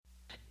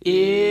If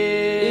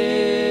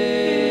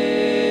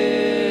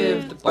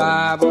the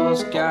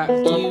Bible's got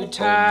you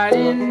tied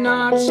in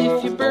knots,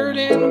 if you're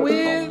burdened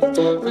with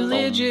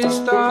religious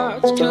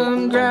thoughts,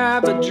 come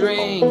grab a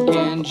drink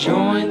and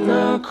join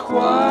the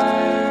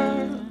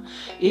choir.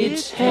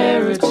 It's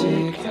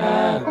Heretic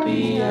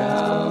Happy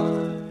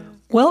Hour.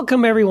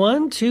 Welcome,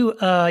 everyone, to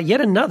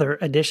yet another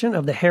edition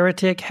of the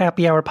Heretic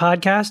Happy Hour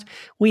podcast.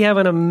 We have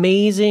an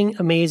amazing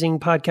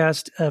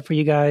podcast for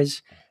you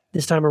guys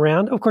this time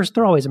around. Of course,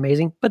 they're always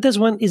amazing, but this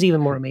one is even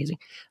more amazing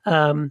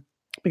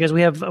because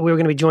we're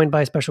going to be joined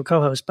by a special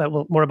co-host, but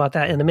more about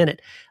that in a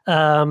minute.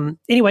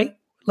 Anyway,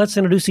 let's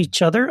introduce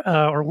each other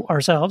or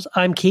ourselves.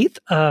 I'm Keith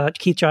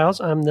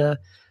Giles. I'm the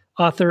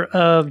author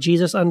of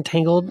Jesus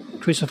Untangled,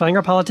 Crucifying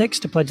Our Politics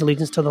to Pledge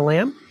Allegiance to the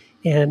Lamb.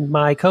 And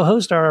my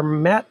co-hosts are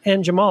Matt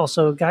and Jamal.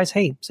 So guys,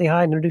 hey, say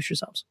hi and introduce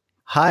yourselves.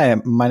 Hi,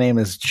 my name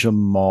is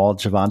Jamal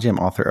Javanji. I'm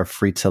author of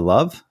Free to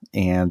Love,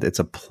 and it's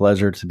a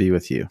pleasure to be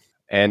with you.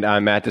 And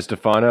I'm Matt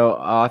DiStefano,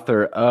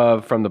 author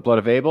of From the Blood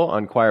of Abel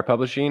on Choir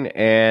Publishing,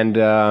 and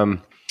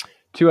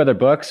two other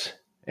books,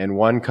 and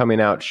one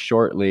coming out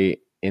shortly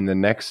in the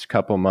next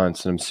couple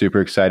months, and I'm super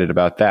excited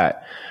about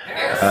that.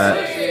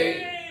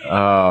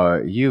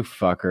 Oh, you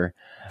fucker.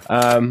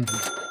 We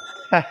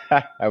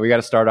got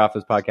to start off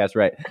this podcast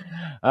right.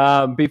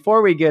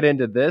 Before we get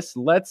into this,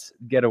 let's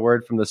get a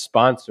word from the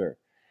sponsor.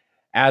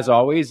 As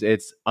always,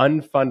 it's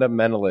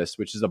Unfundamentalist,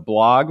 which is a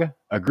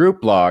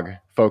group blog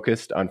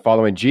focused on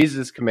following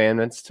Jesus'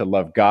 commandments to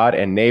love God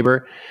and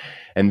neighbor.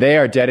 And they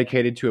are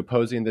dedicated to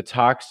opposing the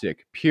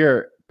toxic,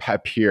 I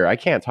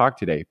can't talk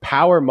today,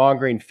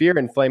 power-mongering,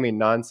 fear-inflaming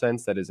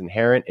nonsense that is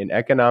inherent in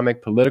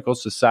economic, political,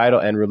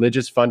 societal, and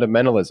religious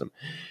fundamentalism.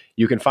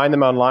 You can find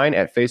them online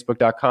at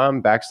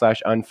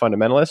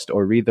facebook.com/unfundamentalist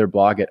or read their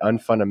blog at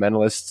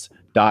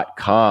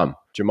unfundamentalists.com.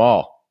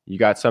 Jamal, you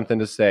got something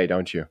to say,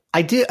 don't you?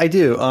 I do.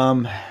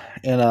 And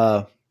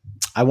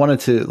I wanted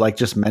to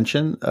just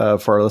mention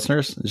for our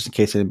listeners, just in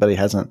case anybody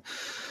hasn't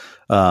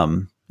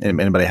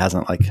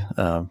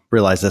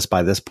realized this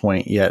by this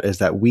point yet, is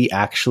that we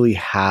actually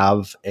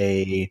have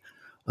a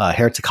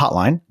Heretic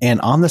hotline. And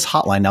on this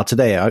hotline now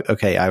today,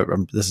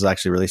 this is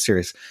actually really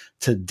serious.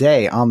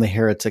 Today on the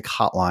Heretic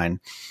hotline,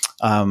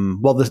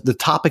 the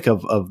topic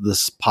of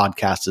this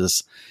podcast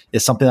is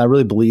something I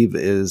really believe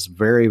is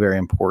very, very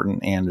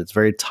important, and it's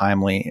very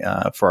timely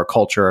for our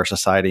culture, our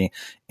society.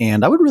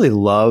 And I would really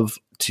love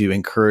to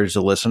encourage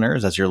the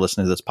listeners, as you're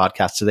listening to this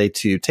podcast today,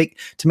 to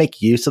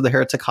make use of the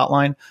Heretic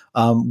hotline.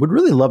 Would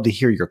really love to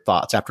hear your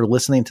thoughts after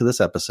listening to this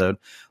episode.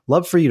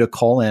 Love for you to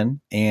call in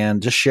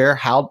and just share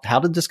how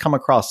did this come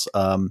across.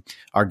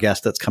 Our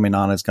guest that's coming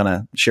on is going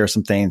to share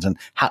some things, and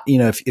how,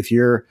 if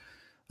you're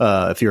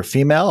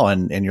female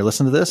and you're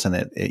listening to this,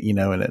 and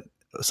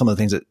some of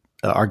the things that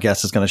our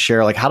guest is going to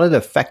share, how did it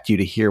affect you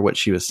to hear what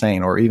she was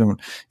saying? Or even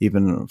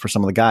for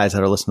some of the guys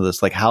that are listening to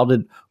this, how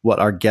did what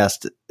our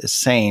guest is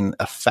saying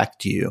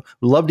affect you?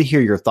 We'd love to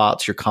hear your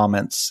thoughts, your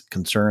comments,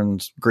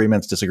 concerns,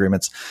 agreements,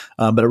 disagreements.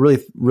 But I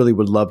really, really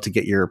would love to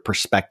get your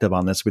perspective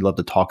on this. We'd love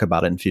to talk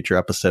about it in future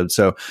episodes.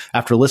 So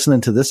after listening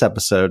to this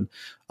episode,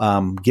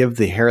 give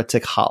the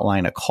Heretic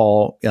hotline a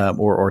call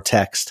or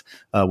text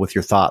with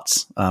your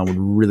thoughts. Would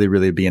really,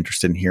 really be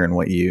interested in hearing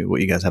what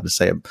you guys have to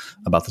say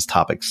about this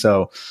topic.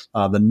 So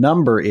the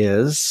number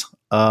is,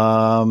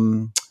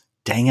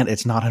 dang it,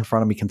 it's not in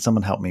front of me. Can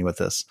someone help me with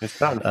this?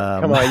 It's not.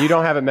 Come on, you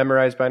don't have it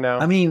memorized by now?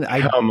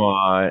 Come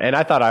on. And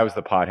I thought I was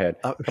the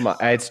pothead. Come on.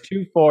 It's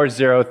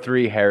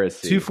 2403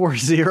 Heresy.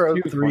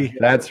 2403.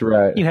 That's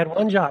right. You had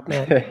one job,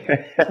 man.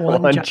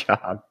 One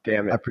job.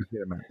 Damn it. I appreciate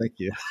it, man. Thank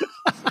you.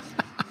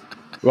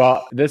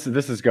 Well, this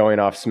is going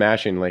off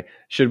smashingly.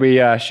 Should we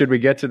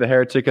get to the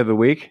Heretic of the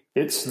Week?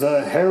 It's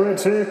the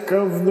Heretic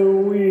of the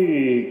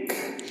Week.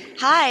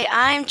 Hi,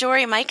 I'm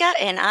Jory Micah,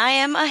 and I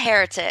am a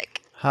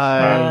heretic.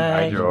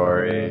 Hi,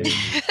 Jory.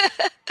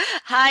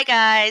 Hi,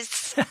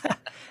 guys.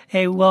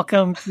 Hey,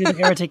 welcome to the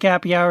Heretic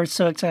Happy Hour.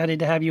 So excited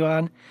to have you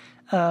on.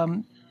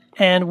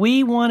 And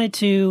we wanted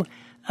to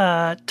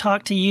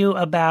talk to you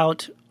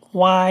about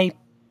why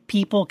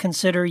people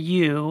consider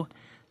you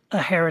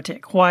a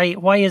heretic.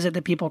 Why is it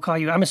that people call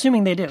you? I'm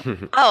assuming they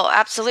do. Oh,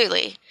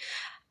 absolutely.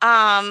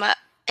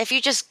 If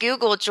you just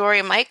Google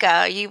Jory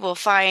Micah, you will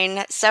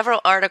find several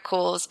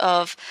articles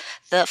of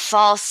the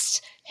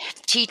false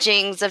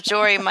teachings of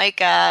Jory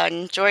Micah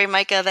and Jory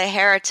Micah the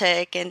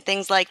heretic and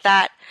things like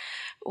that,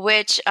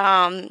 which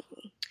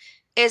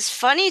is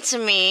funny to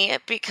me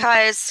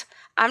because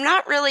I'm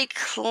not really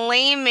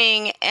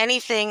claiming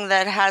anything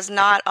that has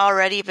not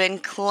already been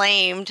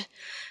claimed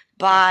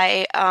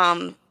by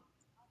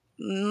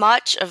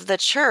much of the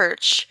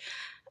church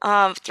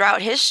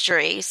throughout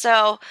history.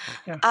 So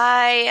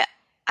yeah.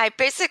 I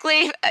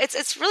basically,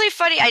 it's really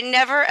funny. I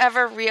never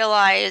ever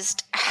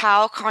realized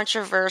how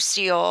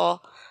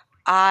controversial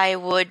I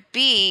would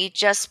be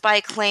just by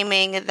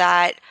claiming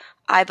that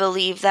I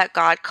believe that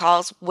God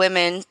calls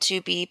women to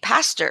be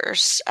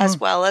pastors as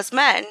well as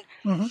men.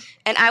 Mm-hmm.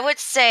 And I would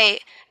say,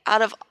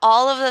 out of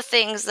all of the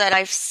things that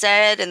I've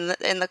said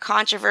and the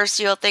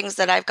controversial things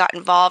that I've got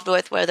involved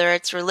with, whether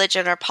it's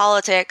religion or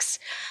politics,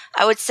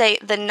 I would say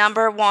the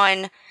number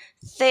one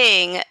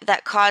thing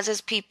that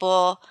causes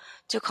people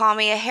to call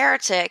me a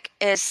heretic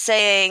is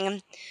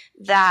saying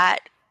that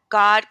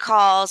God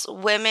calls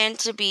women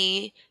to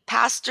be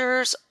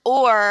pastors,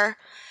 or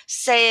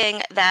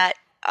saying that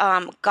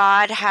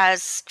God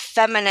has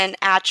feminine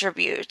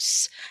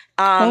attributes,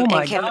 Oh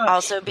my and can gosh.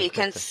 also be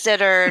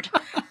considered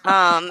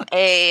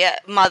a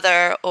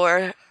mother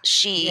or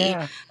she,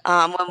 Yeah.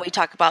 when we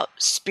talk about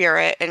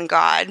spirit and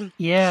God.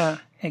 Yeah,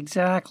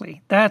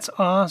 exactly. That's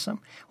awesome.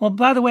 Well,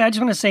 by the way, I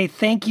just want to say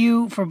thank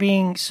you for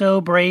being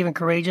so brave and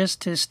courageous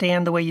to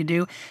stand the way you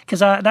do, because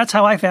that's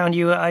how I found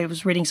you. I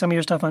was reading some of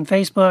your stuff on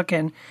Facebook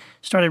and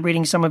started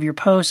reading some of your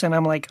posts, and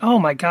I'm like, oh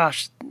my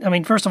gosh. I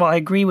mean, first of all, I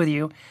agree with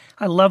you.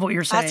 I love what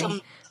you're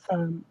saying.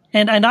 Awesome.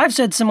 And I've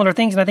said similar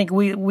things, and I think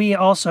we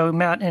also,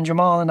 Matt and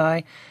Jamal and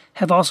I,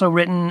 have also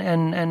written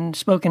and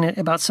spoken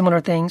about similar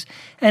things.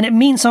 And it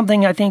means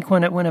something, I think,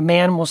 when a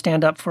man will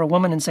stand up for a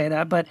woman and say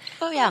that. But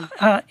Oh,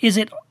 yeah.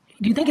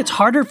 do you think it's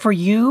harder for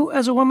you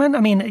as a woman? I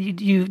mean,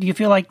 do you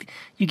feel like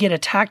you get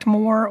attacked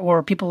more,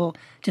 or people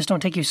just don't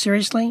take you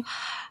seriously?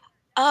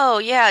 Oh,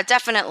 yeah,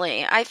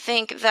 definitely. I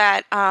think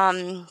that,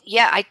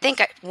 I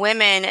think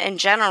women in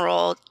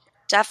general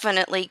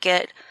definitely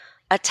get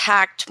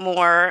attacked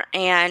more,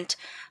 and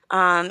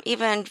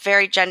even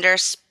very gender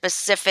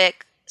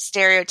specific Mm-hmm.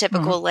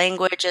 stereotypical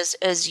language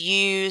is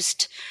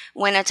used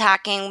when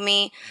attacking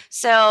me.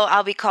 So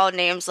I'll be called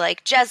names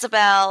like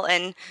Jezebel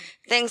and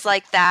things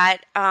like that.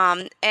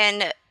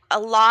 And a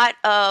lot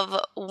of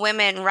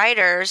women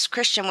writers,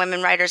 Christian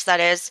women writers, that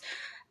is,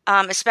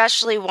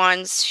 especially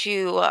ones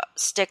who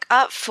stick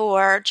up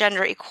for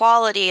gender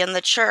equality in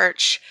the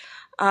church,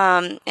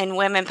 and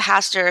women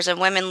pastors and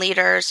women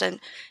leaders,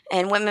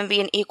 and women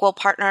being equal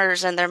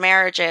partners in their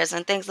marriages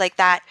and things like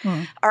that,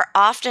 Mm-hmm. are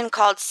often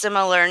called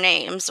similar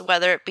names,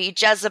 whether it be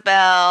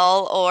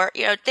Jezebel or,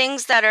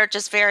 things that are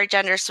just very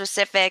gender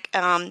specific.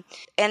 And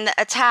the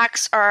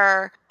attacks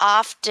are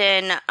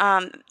often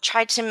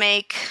try to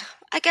make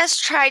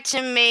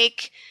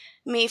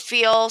me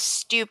feel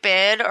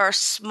stupid or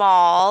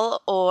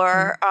small,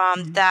 or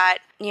that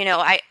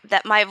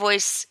that my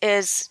voice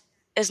is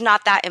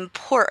not that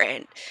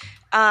important.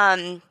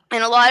 And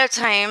a lot of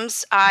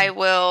times I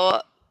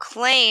will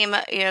claim,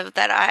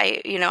 that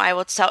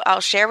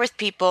I'll share with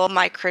people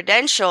my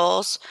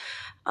credentials,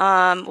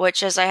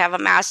 which is I have a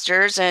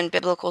master's in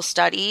biblical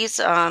studies,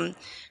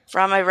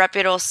 from a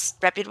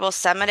reputable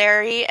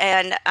seminary.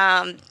 And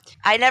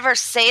I never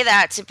say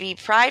that to be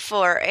prideful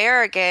or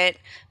arrogant,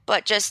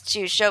 but just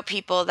to show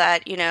people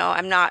that,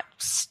 I'm not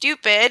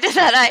stupid,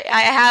 that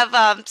I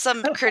have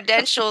some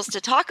credentials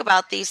to talk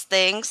about these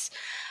things.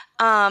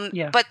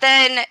 Yeah. But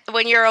then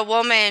when you're a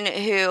woman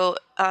who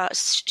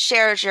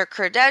shares your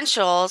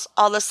credentials,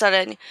 all of a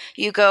sudden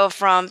you go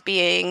from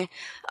being,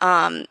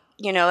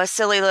 a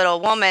silly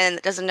little woman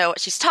that doesn't know what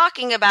she's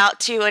talking about,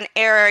 to an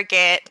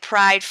arrogant,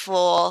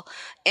 prideful,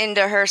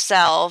 into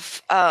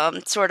herself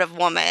sort of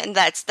woman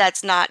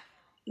that's not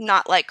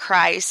like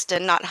Christ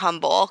and not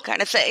humble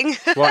kind of thing.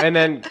 Well, and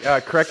then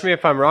correct me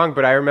if I'm wrong,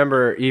 but I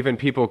remember even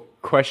people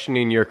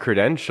questioning your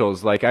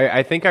credentials. Like,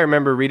 I think I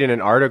remember reading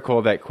an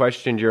article that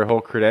questioned your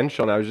whole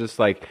credential, and I was just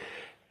like,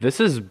 this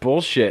is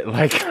bullshit.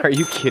 Like, are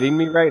you kidding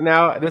me right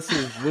now? This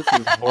is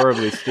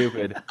horribly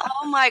stupid.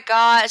 Oh my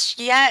gosh,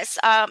 yes.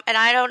 And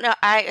I don't know.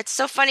 It's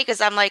so funny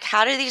because I'm like,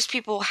 how do these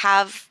people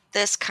have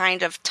this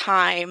kind of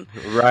time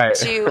Right.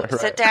 to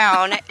sit Right.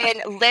 down?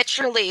 And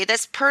literally,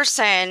 this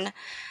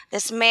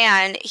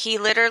man, he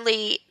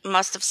literally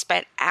must have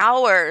spent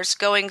hours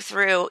going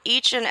through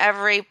each and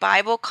every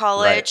Bible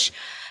college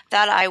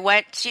that I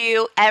went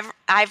to.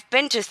 I've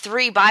been to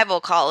 3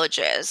 Bible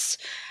colleges.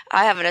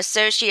 I have an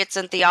associate's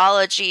in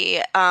theology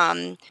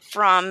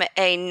from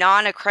a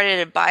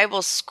non-accredited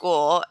Bible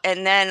school,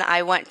 and then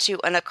I went to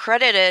an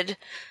accredited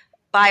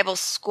Bible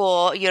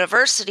school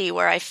university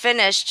where I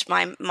finished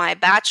my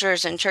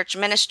bachelor's in church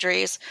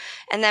ministries.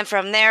 And then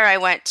from there, I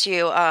went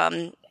to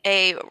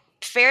a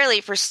fairly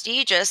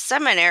prestigious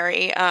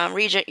seminary,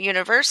 Regent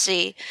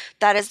University,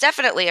 that is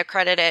definitely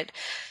accredited.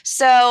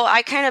 So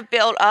I kind of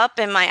built up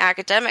in my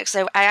academics.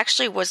 I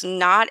actually was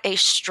not a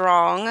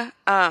strong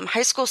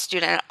high school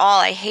student at all.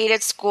 I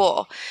hated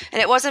school.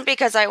 And it wasn't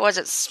because I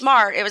wasn't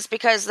smart. It was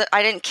because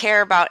I didn't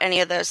care about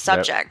any of those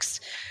subjects.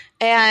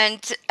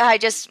 And I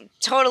just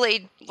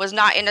totally was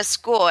not into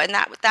school. And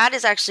that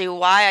is actually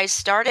why I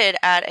started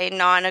at a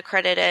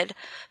non-accredited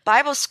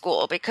Bible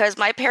school, because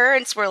my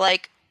parents were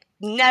like,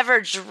 never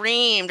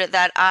dreamed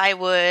that I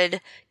would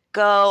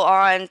go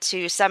on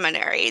to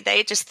seminary.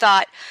 They just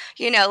thought,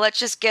 let's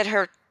just get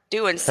her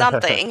doing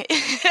something.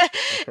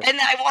 And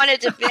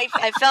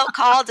I felt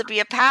called to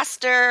be a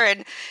pastor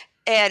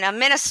and a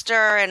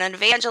minister and an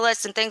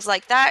evangelist and things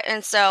like that.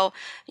 And so,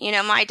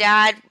 my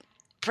dad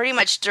pretty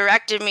much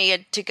directed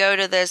me to go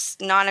to this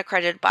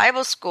non-accredited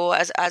Bible school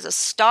as a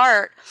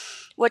start,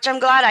 which I'm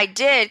glad I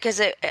did, because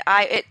it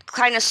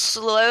kind of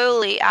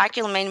slowly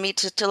acclimated me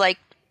to like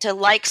to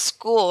like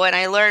school, and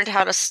I learned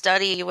how to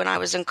study when I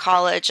was in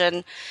college,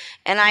 and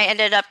I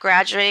ended up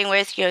graduating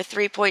with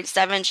 3.7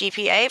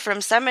 GPA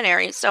from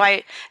seminary. So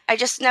I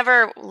just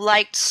never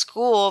liked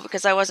school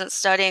because I wasn't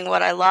studying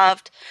what I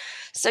loved.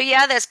 So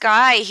yeah, this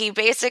guy, he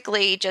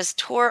basically just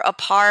tore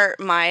apart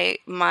my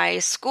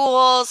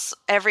schools,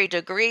 every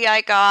degree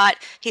I got.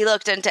 He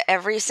looked into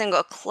every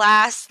single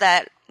class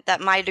that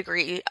my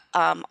degree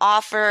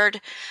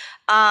offered.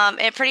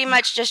 And pretty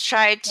much just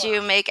tried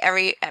to make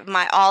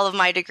all of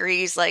my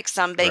degrees like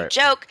some big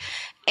joke.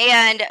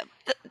 And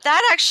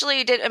that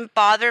actually didn't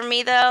bother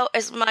me though,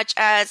 as much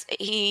as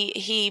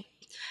he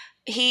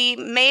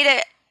made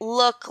it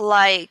look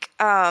like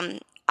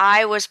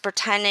I was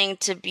pretending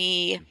to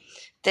be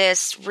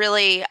this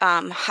really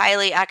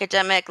highly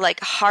academic,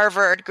 like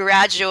Harvard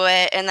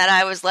graduate, and that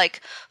I was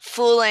like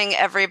fooling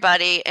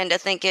everybody into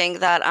thinking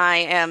that I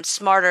am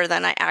smarter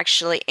than I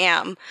actually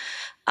am.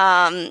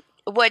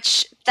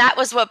 Which that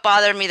was what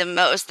bothered me the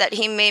most, that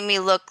he made me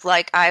look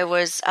like I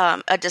was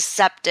a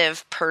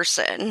deceptive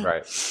person.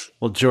 Right.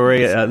 Well, Jory,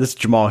 this is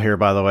Jamal here,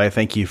 by the way.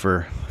 Thank you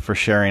for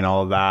sharing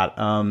all of that.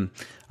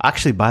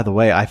 Actually, by the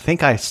way, I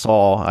think I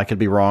could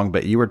be wrong,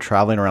 but you were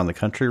traveling around the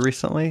country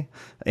recently,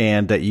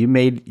 and that you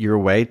made your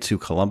way to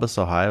Columbus,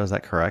 Ohio. Is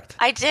that correct?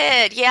 I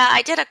did. Yeah,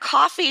 I did a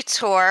coffee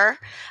tour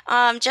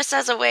just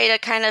as a way to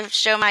kind of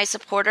show my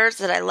supporters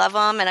that I love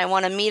them and I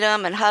want to meet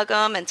them and hug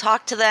them and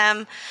talk to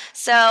them.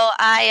 So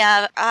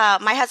my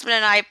husband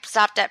and I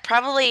stopped at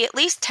probably at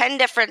least 10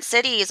 different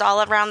cities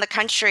all around the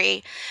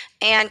country.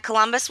 And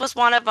Columbus was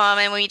one of them,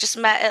 and we just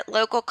met at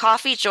local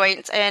coffee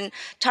joints, and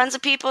tons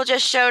of people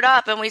just showed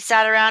up, and we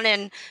sat around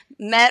and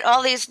met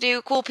all these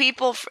new cool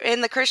people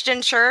in the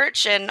Christian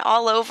church and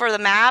all over the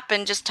map,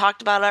 and just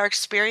talked about our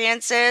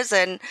experiences,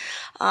 and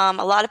a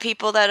lot of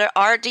people that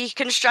are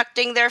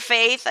deconstructing their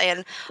faith,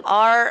 and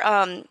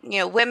are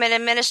women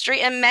in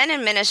ministry and men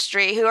in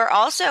ministry who are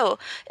also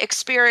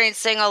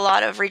experiencing a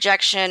lot of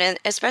rejection, and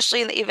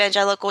especially in the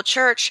evangelical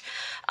church,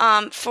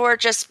 for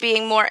just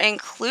being more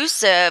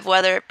inclusive,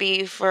 whether it be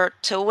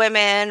to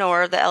women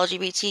or the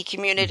LGBT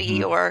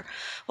community or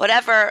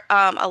whatever.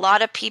 A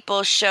lot of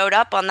people showed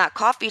up on that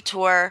coffee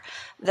tour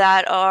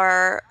that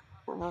are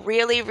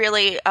really,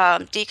 really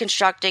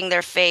deconstructing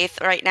their faith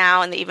right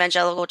now in the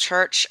evangelical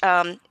church,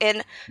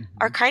 and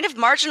are kind of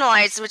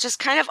marginalized, which is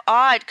kind of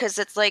odd because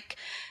it's like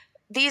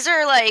these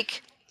are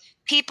like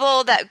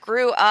people that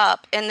grew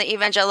up in the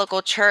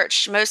evangelical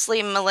church,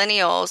 mostly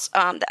millennials,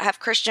 that have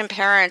Christian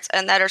parents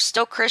and that are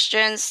still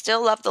Christians,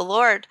 still love the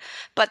Lord,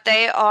 but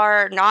they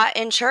are not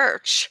in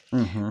church.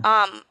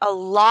 A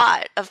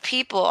lot of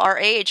people our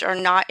age are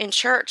not in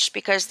church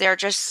because they're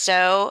just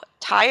so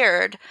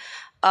tired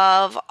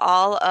of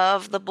all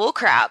of the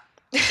bullcrap.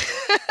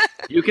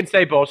 You can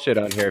say bullshit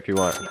on here if you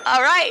want.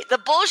 All right, the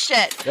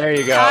bullshit. There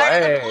you go.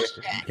 Hey.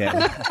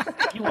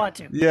 You want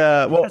to.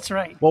 Yeah, well, that's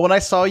right. Well, when I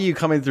saw you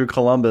coming through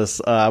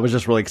Columbus, I was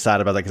just really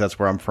excited about that because that's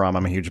where I'm from.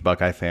 I'm a huge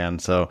Buckeye fan.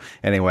 So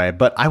anyway,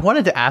 but I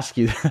wanted to ask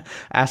you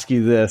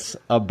this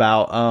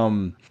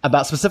about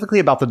specifically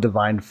about the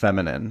divine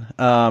feminine,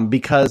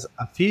 because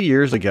a few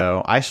years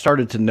ago I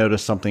started to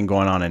notice something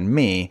going on in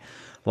me.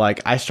 Like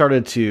I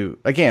started to,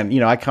 again,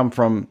 I come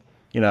from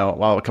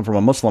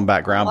a Muslim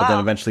background, but then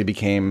eventually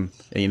became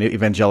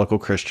evangelical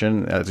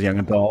Christian as a young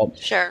adult.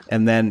 Sure.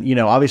 And then,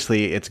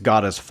 obviously it's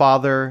God as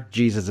Father,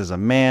 Jesus is a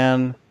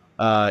man.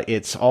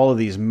 It's all of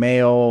these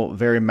male,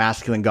 very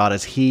masculine, God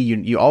as he.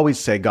 You always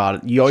say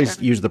God. You always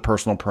use the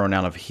personal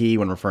pronoun of he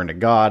when referring to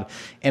God.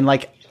 And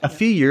like a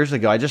few years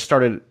ago, I just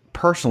started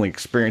personally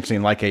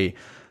experiencing like a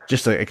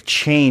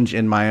change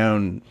in my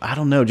own, I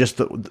don't know,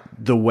 just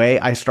the way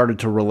I started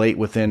to relate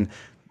within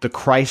the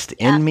Christ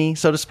in me,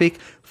 so to speak,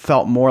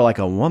 felt more like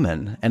a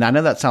woman. And I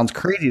know that sounds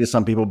crazy to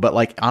some people, but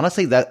like,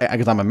 honestly, that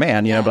because I'm a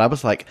man, but I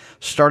was like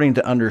starting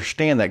to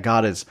understand that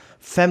God is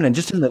feminine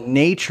just in the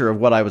nature of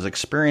what I was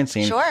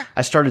experiencing. Sure.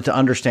 I started to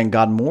understand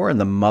God more in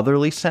the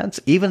motherly sense.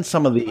 Even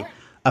some of the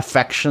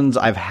affections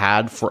I've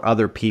had for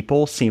other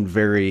people seemed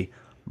very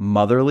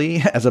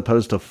motherly as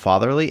opposed to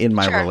fatherly in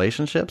my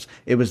relationships.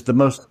 It was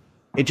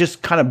it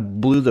just kind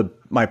of blew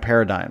my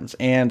paradigms.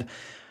 And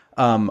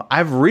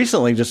I've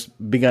recently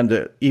just begun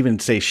to even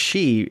say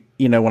she,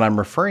 when I'm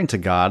referring to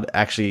God,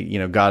 actually,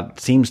 God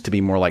seems to be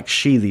more like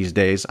she these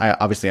days. I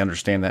obviously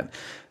understand that,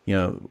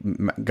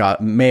 God,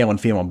 male and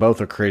female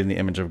both are created in the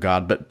image of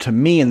God. But to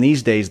me in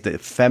these days, the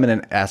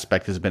feminine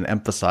aspect has been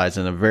emphasized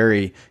in a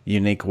very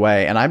unique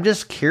way. And I'm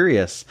just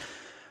curious,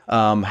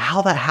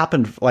 how that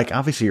happened. Like,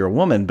 obviously you're a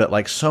woman, but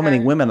like so many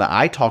women that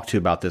I talk to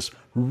about this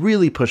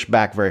really push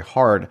back very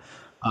hard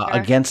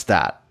against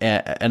that,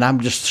 and I'm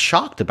just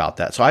shocked about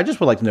that. So I just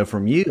would like to know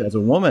from you as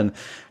a woman,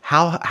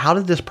 how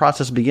did this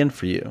process begin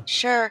for you?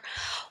 Sure.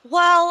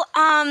 Well,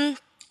 I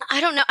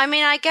don't know. I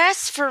mean, I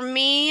guess for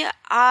me,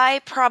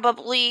 I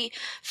probably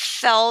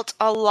felt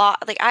a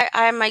lot like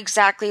I'm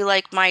exactly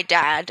like my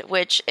dad,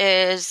 which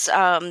is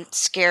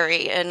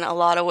scary in a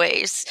lot of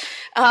ways,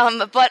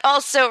 but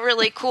also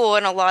really cool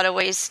in a lot of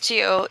ways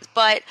too.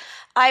 But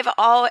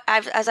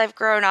as I've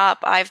grown up,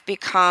 I've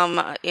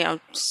become,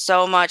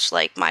 so much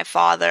like my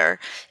father,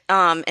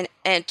 and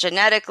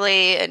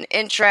genetically, and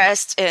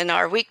interest in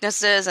our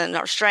weaknesses and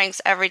our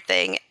strengths,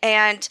 everything.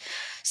 And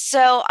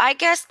so I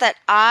guess that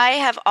I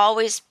have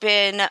always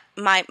been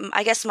my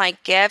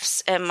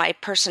gifts and my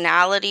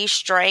personality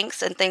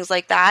strengths and things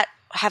like that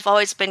have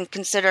always been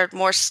considered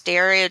more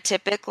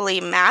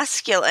stereotypically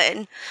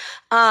masculine.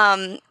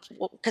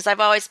 Because I've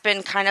always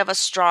been kind of a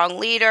strong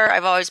leader.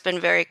 I've always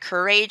been very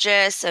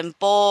courageous and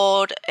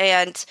bold,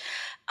 and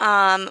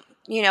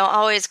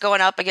always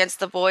going up against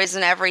the boys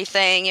and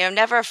everything,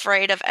 never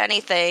afraid of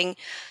anything.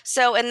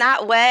 So in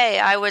that way,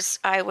 I was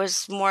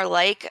more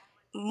like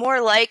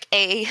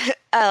a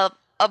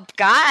a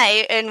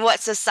guy in what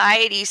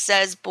society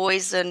says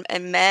boys and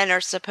men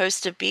are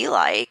supposed to be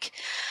like.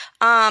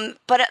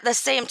 But at the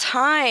same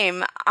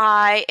time,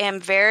 I am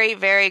very,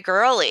 very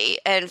girly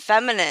and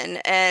feminine,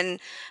 and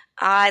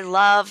I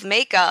love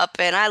makeup,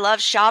 and I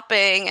love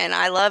shopping, and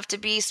I love to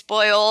be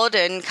spoiled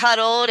and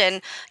cuddled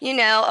and,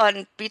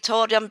 and be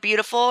told I'm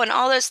beautiful and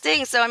all those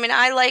things. So, I mean,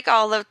 I like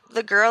all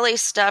the girly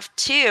stuff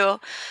too.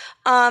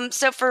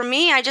 So for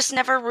me, I just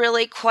never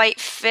really quite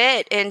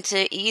fit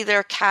into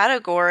either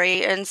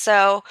category. And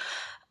so,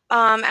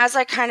 as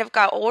I kind of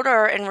got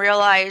older and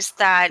realized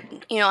that,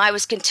 I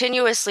was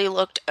continuously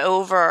looked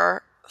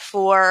over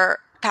for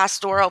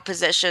pastoral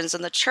positions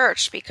in the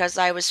church because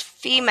I was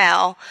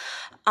female,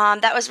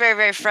 that was very,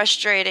 very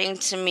frustrating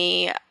to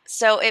me.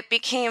 So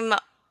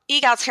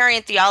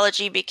egalitarian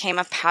theology became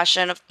a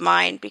passion of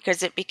mine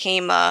because it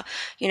became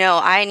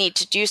I need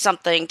to do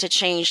something to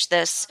change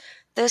this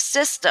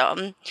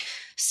system.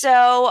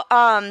 So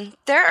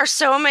there are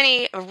so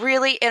many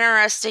really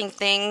interesting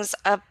things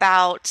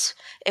about,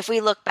 if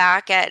we look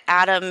back at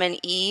Adam and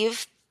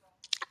Eve.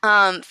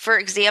 For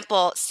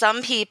example,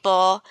 some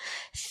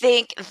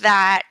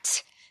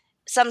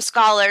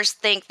scholars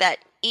think that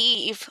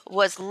Eve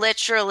was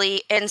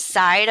literally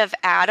inside of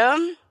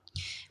Adam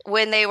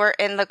when they were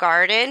in the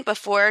garden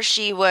before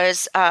she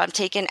was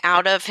taken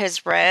out of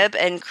his rib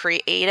and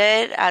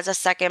created as a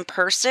second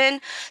person.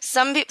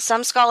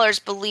 Some scholars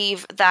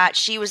believe that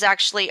she was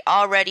actually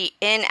already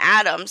in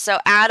Adam. So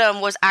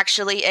Adam was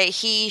actually a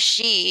he,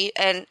 she,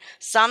 and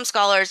some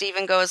scholars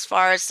even go as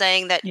far as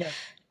saying that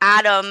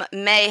Adam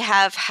may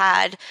have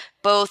had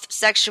both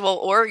sexual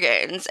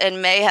organs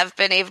and may have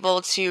been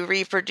able to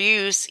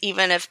reproduce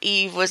even if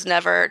Eve was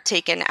never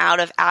taken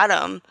out of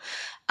Adam.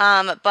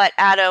 But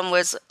Adam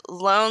was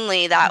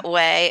lonely that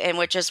way, and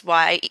which is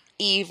why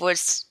Eve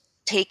was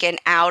taken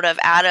out of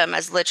Adam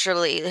as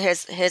literally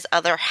his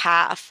other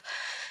half.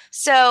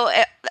 So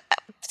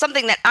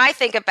something that I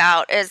think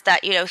about is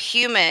that,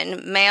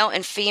 human, male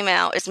and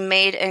female, is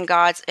made in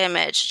God's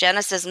image.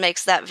 Genesis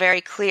makes that very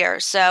clear.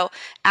 So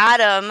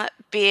Adam,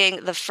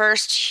 being the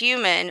first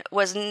human,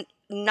 was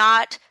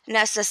not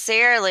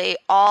necessarily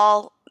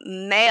all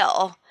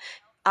male.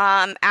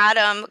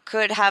 Adam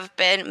could have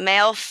been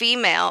male,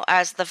 female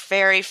as the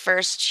very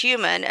first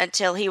human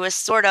until he was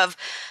sort of,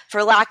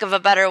 for lack of a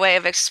better way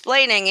of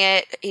explaining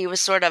it, he was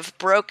sort of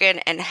broken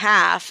in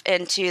half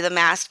into the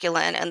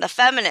masculine and the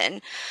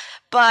feminine.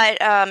 But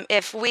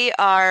if we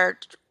are,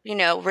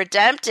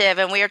 redemptive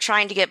and we are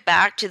trying to get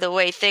back to the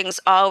way things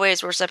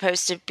always were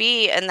supposed to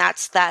be, and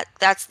that's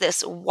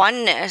this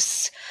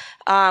oneness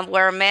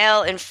where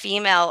male and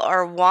female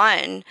are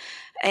one,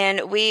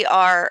 and we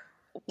are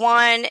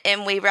one,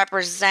 and we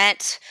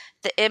represent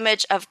the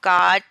image of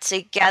God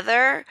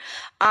together,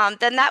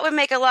 then that would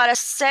make a lot of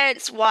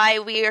sense why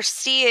we are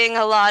seeing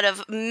a lot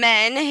of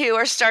men who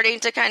are starting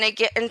to kind of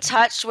get in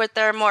touch with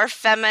their more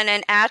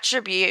feminine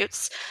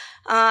attributes,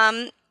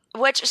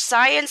 which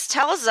science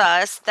tells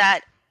us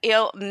that,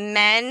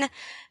 men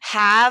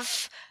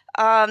have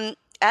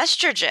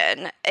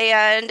estrogen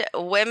and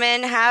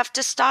women have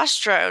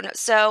testosterone.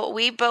 So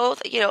we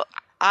both,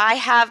 I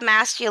have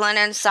masculine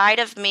inside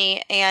of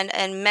me, and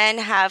men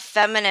have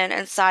feminine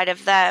inside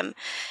of them.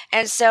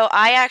 And so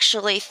I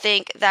actually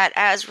think that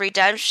as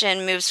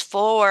redemption moves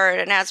forward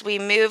and as we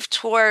move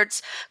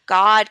towards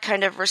God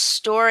kind of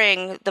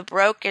restoring the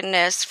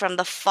brokenness from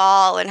the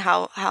fall and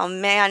how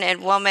man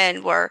and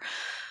woman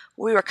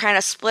we were kind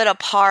of split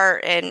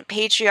apart and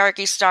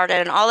patriarchy started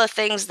and all the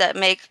things that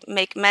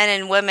make men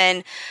and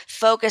women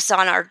focus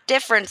on our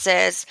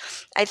differences.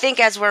 I think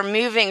as we're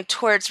moving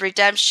towards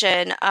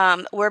redemption,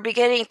 we're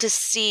beginning to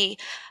see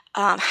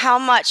how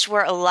much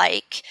we're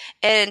alike.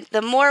 And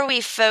the more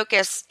we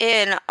focus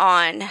in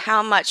on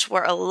how much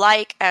we're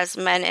alike as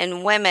men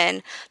and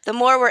women, the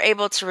more we're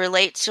able to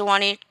relate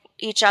to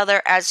each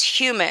other as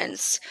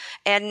humans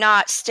and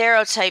not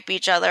stereotype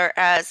each other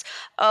as,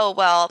 oh,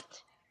 well,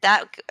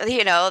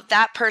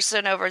 that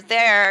person over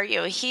there,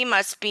 he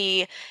must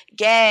be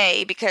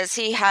gay because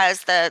he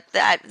has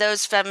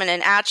those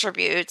feminine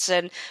attributes,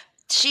 and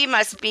she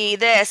must be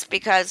this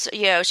because,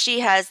 she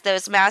has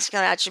those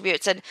masculine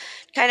attributes, and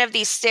kind of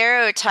these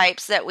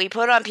stereotypes that we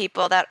put on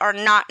people that are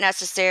not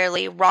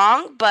necessarily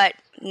wrong, but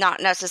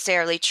not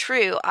necessarily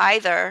true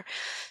either.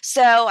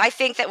 So I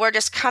think that we're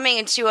just coming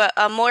into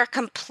a more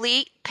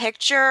complete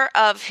picture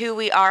of who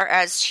we are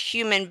as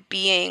human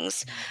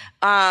beings,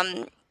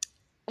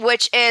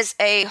 which is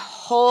a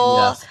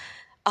wholeness.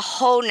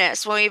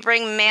 When we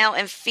bring male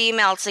and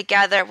female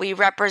together, we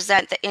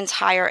represent the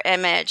entire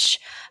image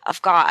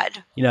of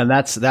God. And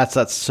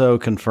that's so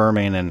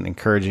confirming and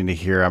encouraging to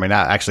hear. I mean,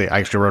 I actually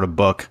wrote a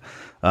book.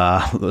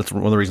 That's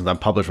one of the reasons I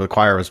published with the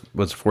choir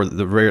was for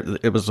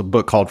it was a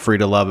book called Free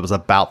to Love. It was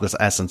about this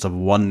essence of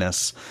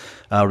oneness.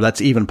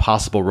 That's even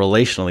possible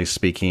relationally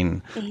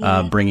speaking,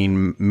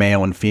 bringing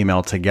male and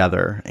female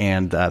together.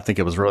 And I think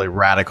it was really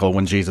radical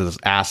when Jesus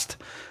asked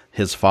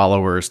his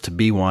followers to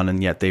be one,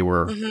 and yet they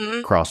were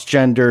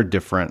cross-gender,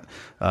 different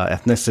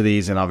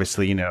ethnicities, and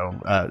obviously,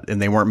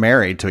 and they weren't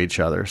married to each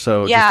other.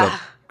 So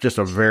just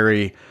a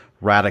very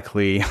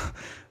radically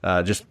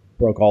just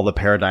broke all the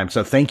paradigms.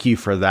 So thank you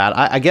for that.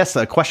 I guess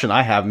a question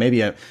I have,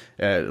 maybe a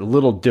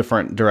little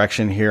different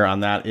direction here on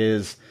that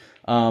is,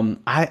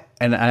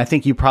 I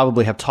think you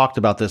probably have talked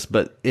about this,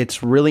 but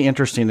it's really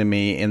interesting to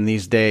me in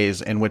these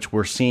days in which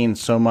we're seeing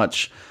so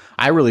much,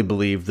 I really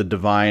believe the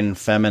divine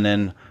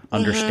feminine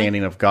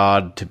understanding of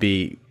God to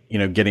be,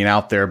 getting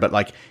out there, but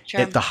like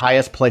at the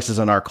highest places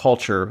in our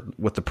culture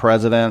with the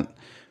president,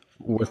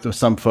 with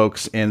some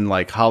folks in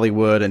like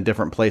Hollywood and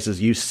different places,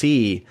 you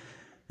see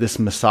this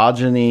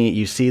misogyny,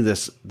 you see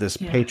this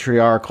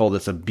patriarchal,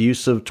 this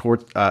abusive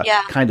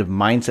kind of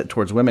mindset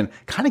towards women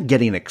kind of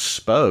getting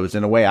exposed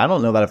in a way I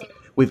don't know that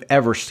we've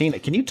ever seen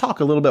it. Can you talk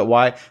a little bit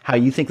how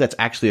you think that's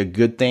actually a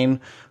good thing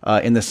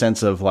in the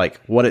sense of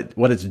like what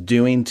it's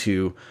doing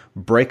to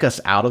break us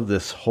out of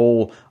this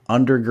whole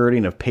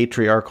undergirding of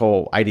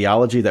patriarchal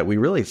ideology that we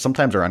really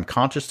sometimes are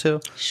unconscious to?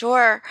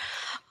 Sure.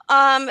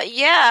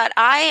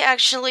 I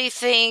actually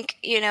think,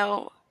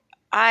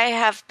 I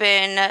have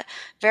been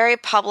very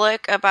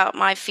public about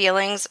my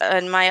feelings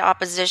and my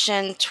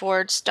opposition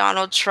towards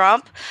Donald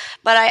Trump,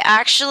 but I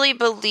actually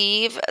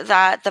believe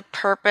that the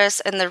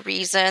purpose and the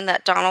reason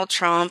that Donald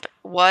Trump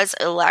was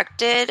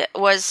elected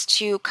was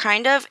to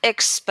kind of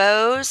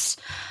expose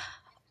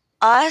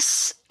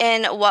us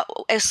in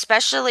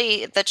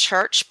especially the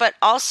church, but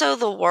also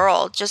the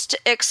world, just to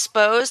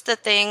expose the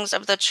things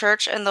of the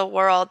church and the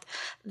world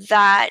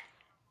that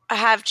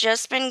have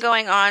just been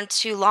going on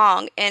too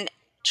long. And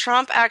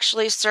Trump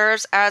actually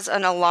serves as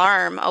an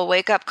alarm, a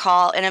wake-up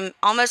call, and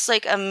almost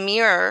like a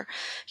mirror,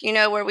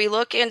 where we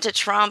look into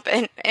Trump,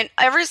 and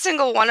every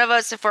single one of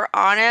us, if we're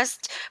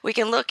honest, we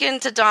can look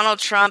into Donald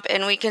Trump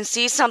and we can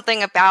see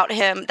something about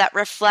him that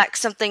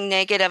reflects something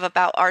negative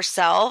about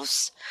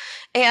ourselves.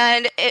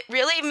 And it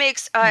really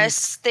makes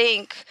us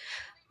think,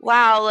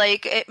 wow,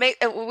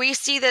 we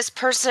see this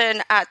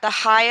person at the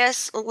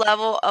highest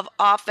level of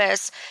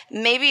office,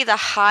 maybe the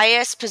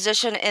highest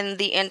position in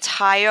the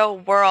entire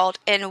world,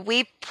 and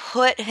we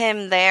put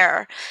him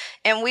there,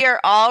 and we are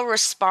all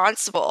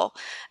responsible.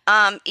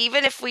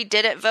 Even if we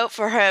didn't vote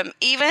for him,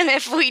 even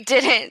if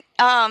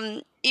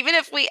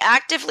we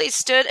actively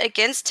stood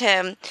against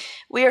him,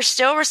 we are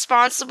still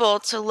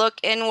responsible to look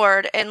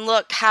inward and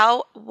look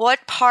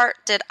what part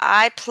did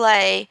I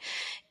play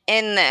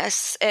in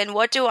this, and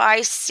what do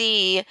I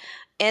see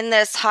in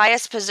this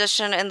highest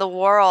position in the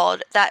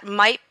world that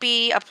might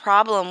be a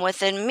problem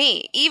within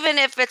me, even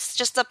if it's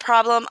just a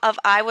problem of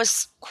I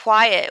was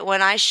quiet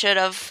when I should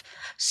have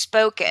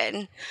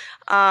spoken.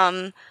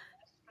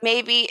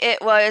 Maybe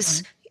it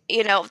was,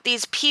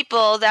 these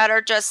people that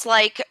are just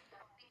like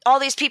all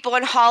these people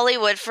in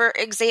Hollywood, for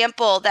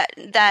example,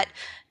 that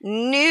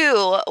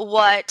knew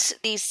what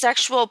these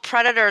sexual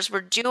predators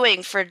were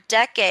doing for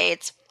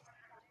decades.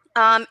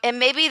 And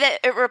maybe that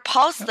it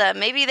repulsed them.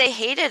 Maybe they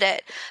hated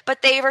it,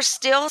 but they were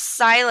still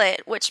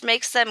silent, which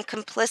makes them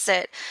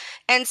complicit.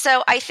 And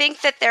so I think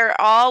that there are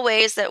all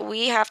ways that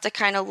we have to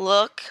kind of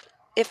look.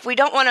 If we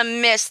don't want to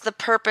miss the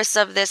purpose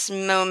of this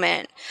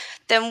moment,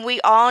 then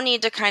we all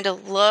need to kind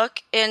of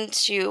look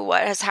into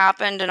what has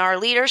happened in our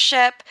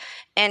leadership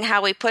and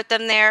how we put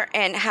them there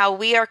and how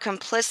we are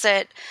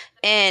complicit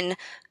in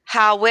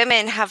how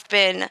women have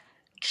been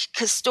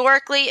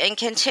historically and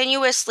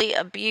continuously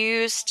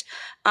abused,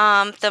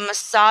 the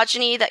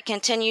misogyny that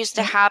continues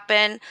to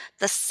happen,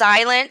 the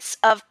silence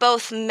of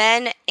both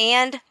men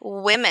and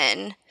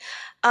women,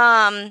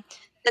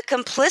 the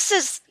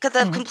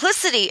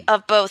complicity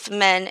of both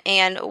men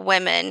and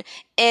women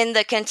in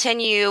the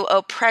continued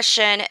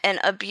oppression and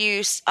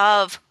abuse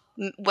of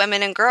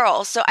women and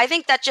girls. So I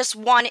think that's just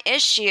one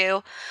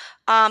issue,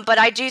 but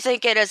I do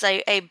think it is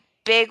a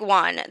big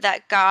one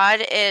that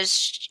God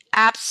is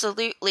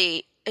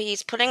absolutely,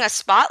 he's putting a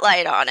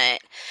spotlight on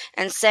it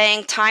and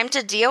saying, time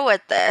to deal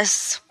with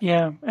this.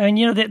 Yeah. And,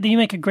 you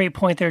make a great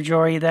point there,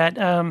 Jory, that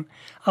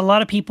a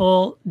lot of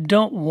people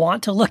don't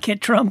want to look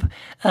at Trump.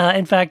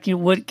 In fact,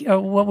 what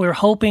we're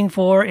hoping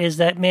for is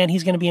that, man,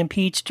 he's going to be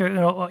impeached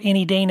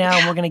any day now,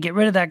 and we're going to get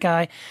rid of that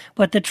guy.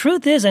 But the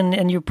truth is,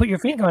 and you put your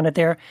finger on it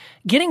there,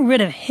 getting rid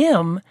of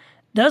him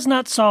does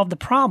not solve the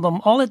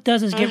problem. All it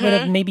does is get rid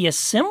of maybe a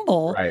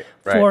symbol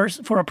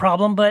for a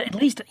problem, but at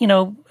least,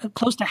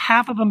 close to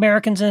half of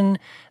Americans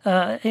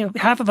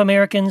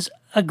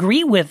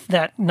agree with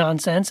that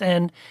nonsense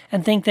and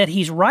think that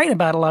he's right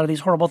about a lot of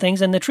these horrible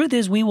things. And the truth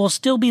is, we will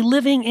still be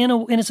living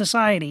in a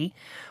society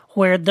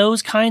where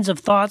those kinds of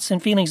thoughts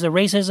and feelings, the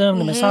racism,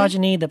 the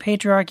misogyny, the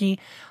patriarchy,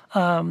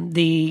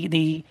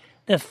 the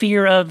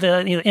fear of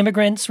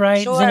immigrants,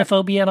 right? Sure.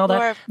 Xenophobia and all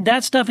that.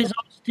 That stuff is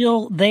all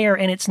still there,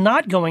 and it's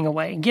not going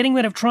away. Getting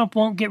rid of Trump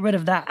won't get rid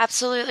of that.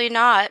 Absolutely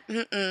not.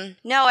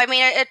 No, I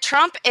mean,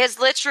 Trump is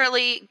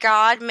literally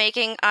God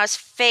making us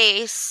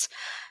face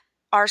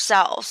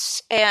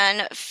ourselves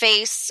and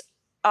face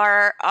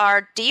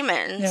our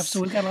demons. Yeah,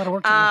 so we've got a lot of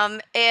work to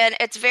do. And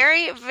it's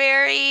very,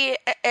 very,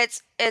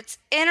 it's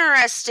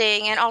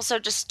interesting and also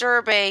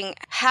disturbing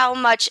how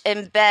much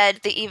in bed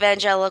the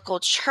evangelical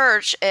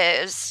church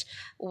is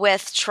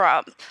with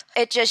Trump.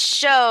 It just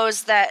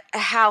shows that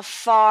how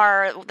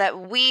far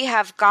that we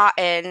have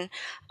gotten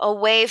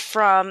away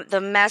from the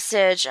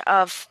message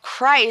of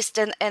Christ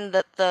and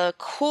the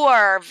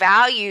core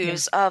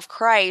values of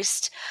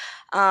Christ.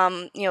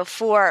 For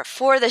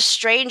the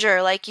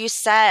stranger, like you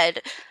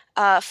said,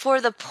 for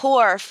the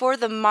poor, for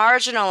the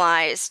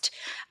marginalized.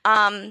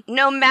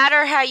 No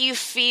matter how you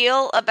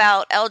feel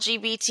about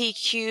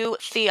LGBTQ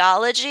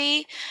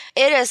theology,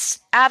 it is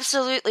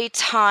absolutely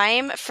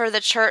time for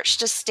the church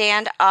to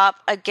stand up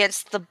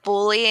against the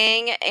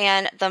bullying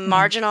and the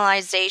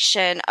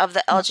marginalization of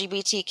the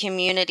LGBT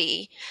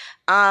community.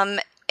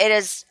 It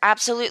is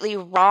absolutely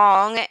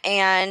wrong,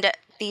 and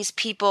these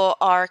people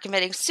are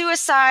committing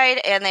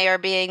suicide and they are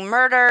being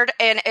murdered,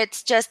 and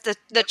it's just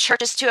the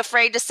church is too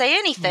afraid to say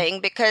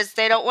anything because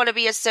they don't want to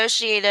be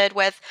associated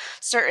with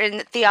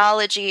certain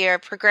theology or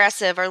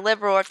progressive or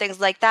liberal or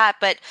things like that.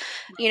 But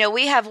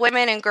we have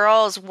women and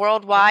girls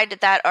worldwide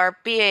that are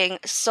being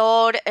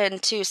sold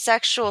into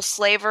sexual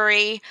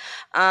slavery,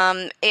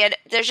 and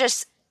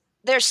there's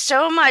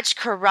so much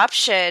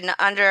corruption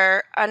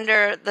under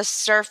the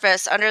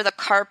surface, under the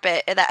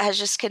carpet, that has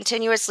just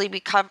continuously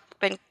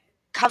been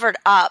covered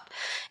up.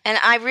 And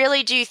I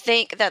really do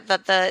think that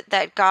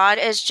that God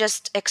is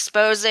just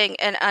exposing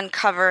and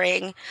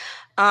uncovering.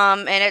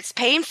 And it's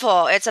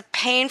painful. It's a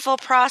painful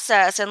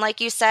process. And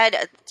like you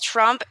said,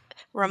 Trump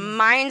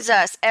reminds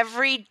us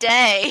every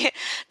day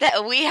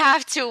that we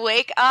have to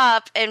wake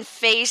up and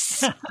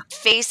face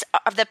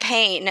the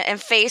pain and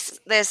face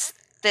this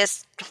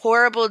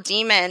horrible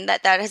demon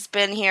that has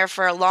been here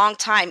for a long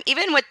time.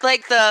 Even with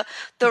like the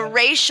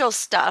racial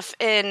stuff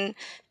in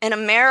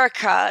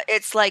America,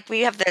 it's like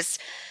we have this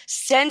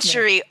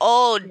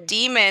century-old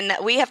demon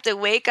that we have to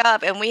wake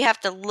up and we have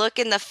to look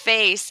in the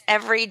face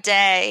every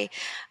day.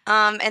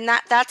 And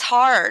that's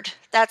hard.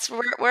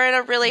 We're in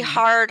a really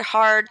hard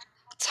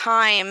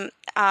time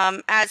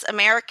as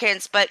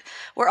Americans, but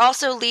we're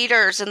also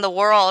leaders in the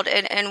world,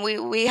 and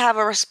we have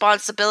a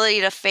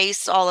responsibility to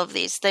face all of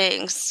these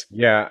things.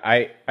 Yeah,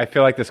 I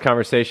feel like this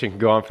conversation can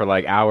go on for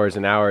like hours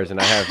and hours,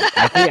 and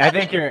I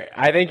think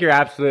you're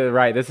absolutely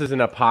right. This is an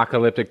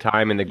apocalyptic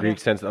time in the Greek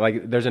sense.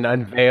 Like there's an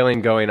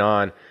unveiling going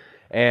on.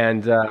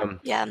 And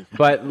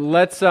but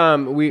let's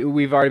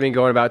we've already been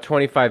going about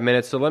 25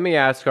 minutes, so let me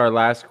ask our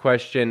last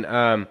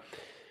question.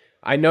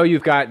 I know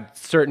you've got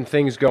certain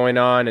things going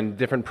on and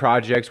different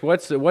projects.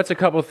 What's a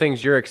couple of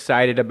things you're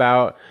excited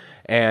about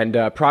and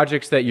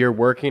projects that you're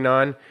working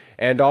on?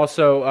 And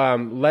also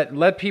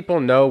let people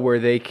know where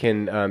they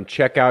can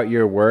check out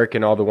your work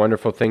and all the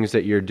wonderful things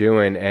that you're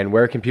doing, and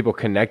where can people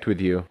connect with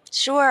you?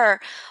 Sure.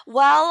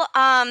 Well,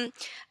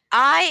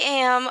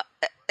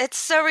 it's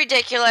so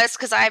ridiculous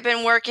because I've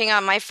been working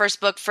on my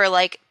first book for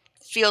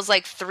feels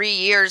like 3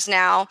 years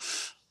now.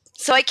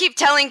 So I keep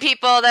telling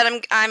people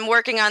that I'm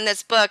working on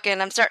this book,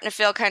 and I'm starting to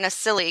feel kind of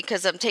silly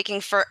because I'm taking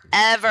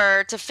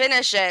forever to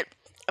finish it.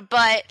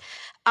 But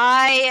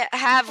I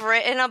have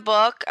written a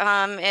book.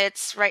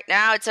 It's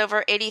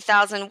over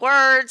 80,000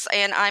 words,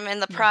 and I'm in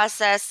the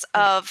process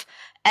of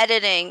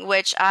editing,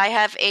 which I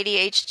have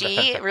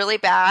ADHD really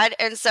bad.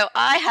 And so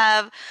I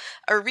have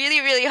a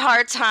really, really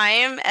hard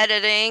time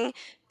editing,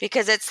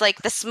 because it's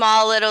like the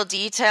small little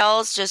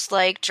details just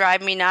like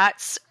drive me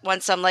nuts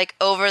once I'm like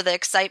over the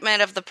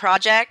excitement of the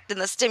project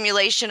and the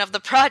stimulation of the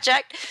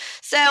project.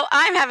 So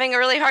I'm having a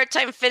really hard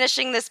time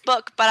finishing this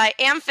book, but I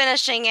am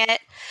finishing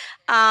it.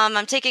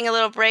 I'm taking a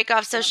little break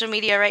off social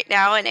media right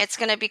now, and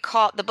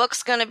the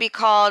book's going to be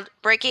called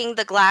Breaking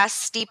the Glass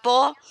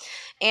Steeple.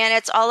 And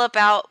it's all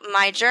about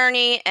my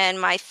journey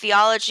and my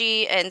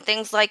theology and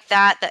things like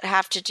that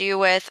have to do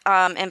with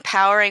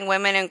empowering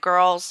women and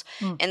girls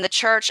in the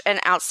church and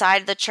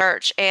outside the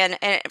church. And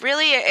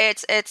really,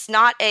 it's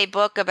not a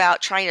book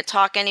about trying to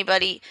talk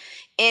anybody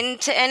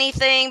into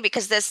anything,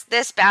 because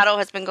this battle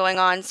has been going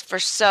on for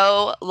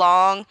so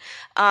long.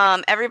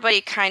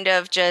 Everybody kind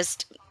of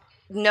just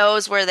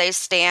knows where they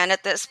stand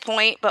at this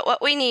point. But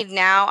what we need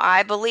now,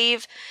 I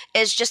believe,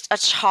 is just a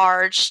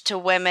charge to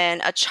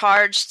women, a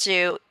charge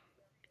to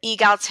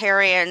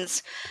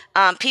egalitarians,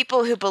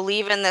 people who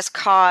believe in this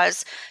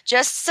cause,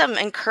 just some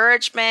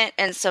encouragement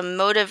and some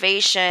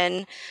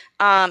motivation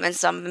and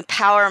some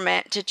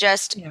empowerment to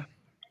just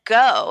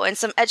go, and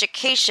some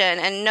education,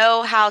 and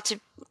know how to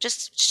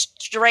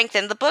just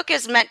strengthen. The book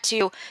is meant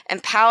to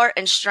empower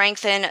and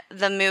strengthen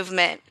the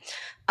movement.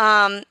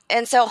 And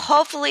so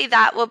hopefully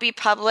that will be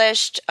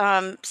published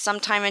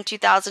sometime in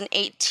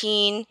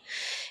 2018.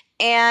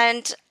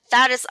 And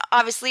that is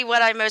obviously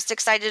what I'm most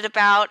excited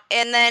about.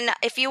 And then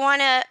if you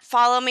want to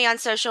follow me on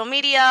social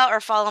media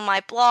or follow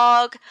my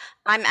blog,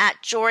 I'm at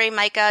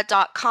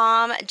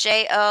jorymicah.com,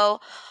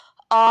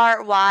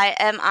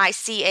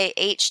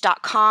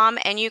 JORYMICAH.com.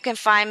 And you can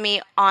find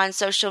me on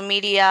social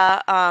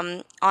media,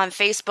 on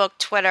Facebook,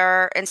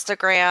 Twitter,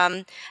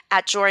 Instagram,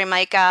 at Jory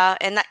Micah.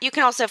 And that, you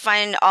can also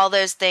find all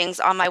those things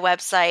on my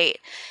website.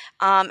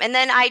 And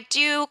then I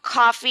do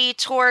coffee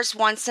tours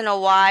once in a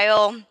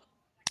while.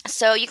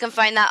 So you can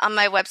find that on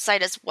my website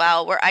as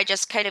well, where I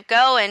just kind of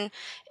go and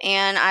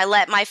I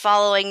let my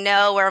following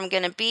know where I'm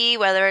going to be,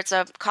 whether it's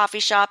a coffee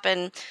shop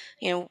in,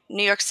 New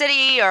York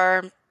City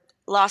or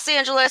Los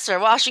Angeles or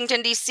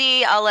Washington,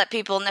 D.C. I'll let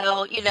people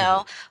know,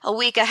 a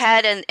week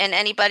ahead, and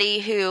anybody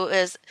who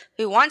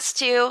wants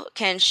to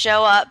can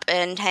show up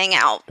and hang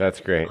out. That's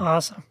great.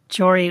 Awesome.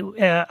 Jory,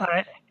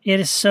 it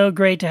is so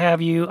great to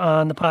have you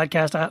on the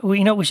podcast.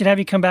 We should have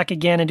you come back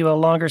again and do a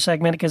longer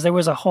segment, because there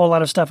was a whole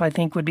lot of stuff I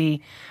think would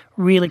be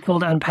really cool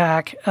to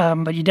unpack.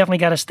 But you definitely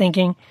got us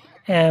thinking,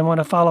 and want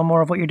to follow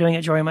more of what you're doing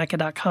at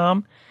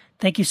jorymicah.com.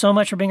 Thank you so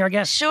much for being our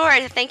guest.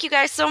 Sure. Thank you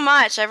guys so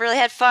much. I really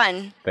had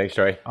fun. Thanks,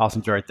 Jory.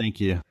 Awesome, Jory. Thank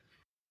you.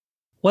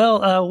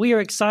 Well, we are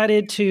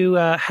excited to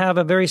have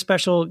a very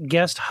special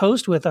guest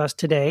host with us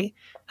today,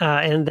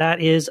 and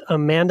that is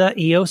Amanda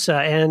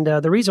Iosa. And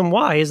the reason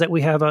why is that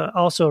we have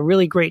also a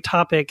really great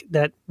topic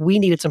that we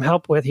needed some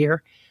help with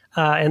here,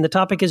 and the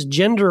topic is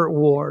gender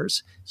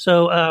wars.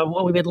 So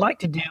what we would like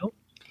to do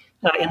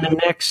in the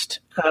next,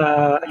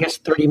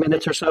 30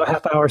 minutes or so,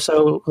 half hour or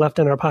so left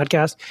in our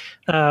podcast,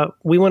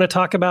 we want to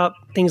talk about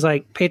things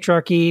like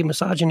patriarchy,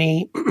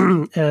 misogyny,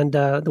 and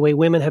the way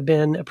women have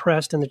been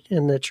oppressed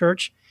in the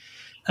church.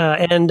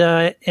 And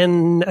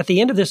at the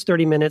end of this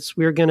 30 minutes,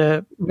 we're going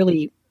to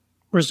really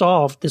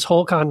resolve this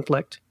whole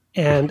conflict,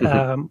 and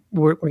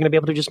we're going to be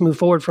able to just move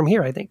forward from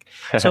here, I think.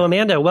 So,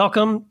 Amanda,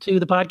 welcome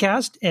to the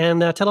podcast, and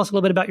tell us a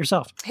little bit about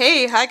yourself.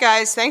 Hey, hi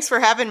guys. Thanks for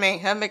having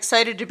me. I'm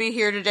excited to be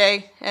here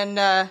today, and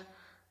I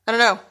don't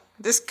know,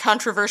 this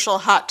controversial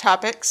hot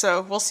topic,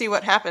 so we'll see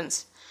what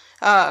happens.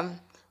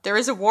 There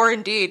is a war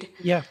indeed.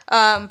 Yeah.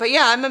 But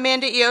yeah, I'm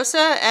Amanda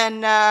Iosa,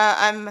 and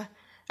I'm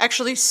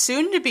actually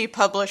soon to be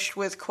published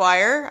with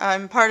Choir.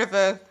 I'm part of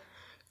a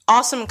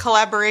awesome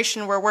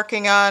collaboration. We're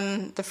working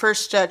on the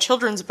first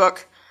children's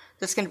book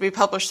that's going to be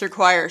published through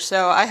Choir.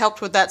 So I helped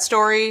with that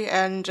story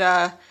and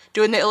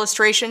doing the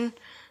illustration.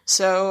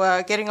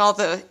 So getting all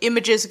the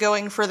images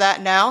going for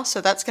that now.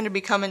 So that's going to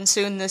be coming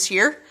soon this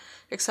year.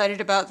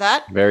 Excited about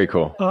that. Very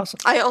cool. Awesome.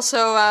 I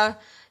also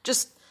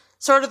just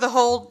sort of the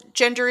whole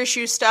gender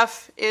issue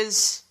stuff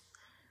is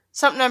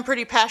something I'm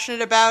pretty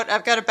passionate about.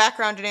 I've got a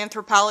background in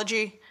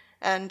anthropology,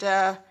 and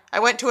I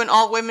went to an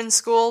all-women's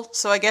school,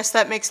 so I guess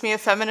that makes me a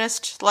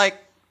feminist, like,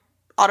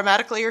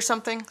 automatically or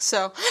something.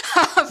 So,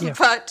 Yeah.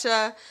 But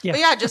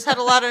yeah, just had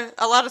a lot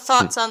of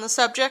thoughts on the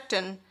subject,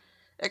 and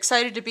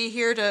excited to be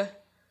here to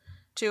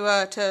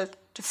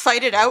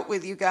fight it out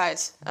with you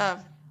guys.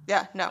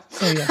 Yeah, no.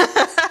 Oh, yeah.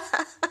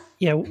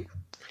 Yeah.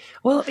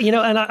 Well,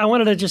 and I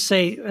wanted to just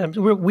say,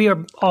 we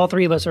are, all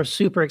three of us are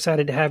super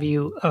excited to have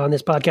you on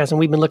this podcast, and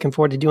we've been looking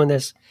forward to doing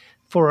this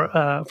for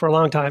a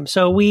long time.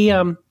 So we,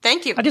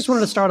 thank you. I just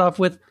wanted to start off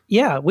with,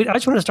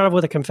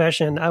 a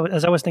confession.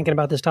 As I was thinking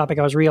about this topic,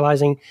 I was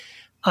realizing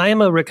I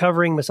am a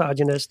recovering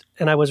misogynist,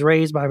 and I was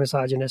raised by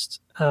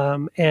misogynists.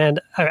 And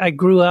I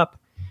grew up,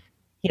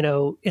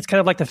 it's kind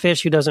of like the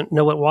fish who doesn't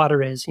know what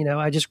water is.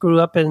 I just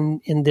grew up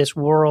in this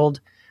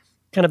world,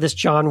 kind of this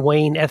John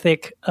Wayne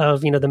ethic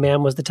of, the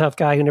man was the tough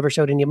guy who never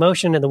showed any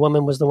emotion, and the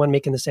woman was the one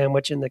making the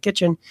sandwich in the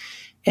kitchen,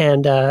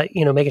 and,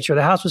 making sure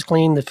the house was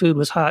clean, the food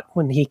was hot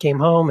when he came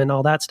home, and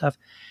all that stuff.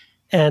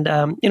 And,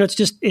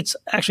 it's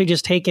actually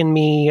just taken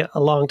me a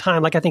long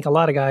time, like I think a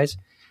lot of guys,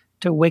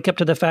 to wake up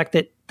to the fact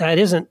that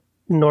isn't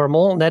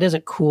normal, that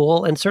isn't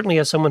cool. And certainly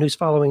as someone who's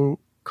following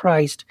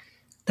Christ,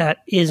 that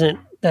isn't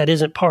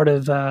part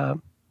of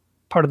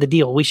the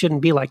deal. We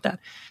shouldn't be like that.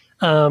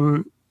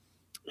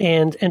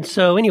 And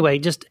so anyway,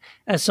 just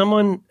as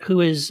someone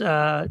who is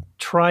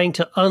trying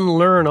to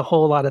unlearn a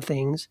whole lot of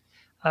things,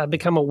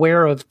 become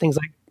aware of things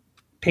like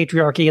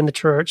patriarchy in the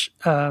church,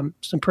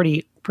 some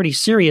pretty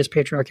serious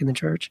patriarchy in the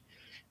church,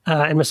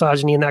 and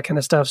misogyny and that kind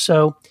of stuff.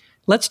 So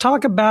let's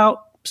talk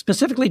about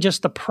specifically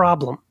just the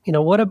problem.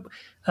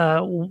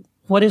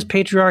 What is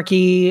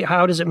patriarchy?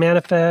 How does it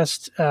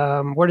manifest?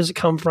 Where does it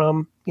come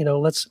from?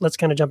 Let's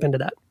kind of jump into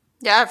that.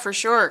 Yeah, for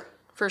sure.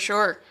 For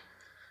sure.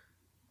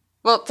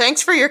 Well,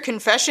 thanks for your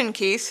confession,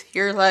 Keith.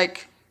 You're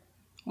like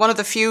one of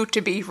the few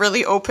to be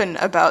really open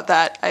about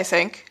that, I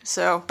think.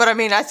 So, but I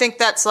mean, I think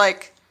that's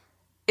like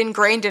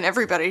ingrained in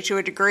everybody to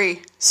a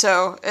degree.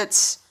 So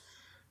it's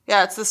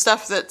the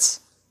stuff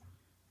that's,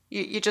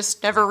 you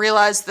just never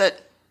realize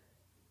that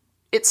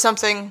it's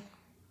something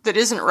that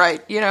isn't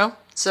right,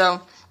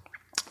 So,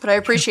 but I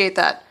appreciate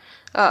that.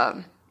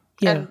 Yeah.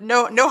 And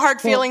no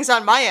hard feelings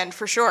on my end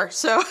for sure.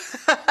 So,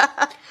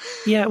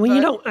 yeah.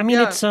 Well,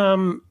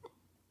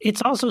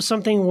 it's also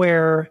something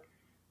where,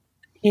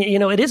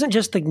 it isn't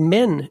just the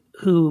men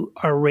who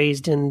are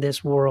raised in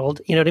this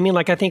world. You know what I mean?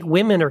 Like, I think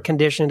women are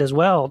conditioned as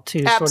well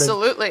to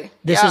absolutely.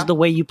 This is the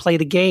way you play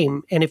the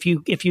game. And if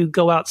you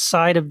go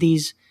outside of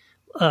these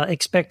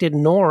expected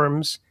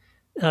norms,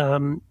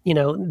 then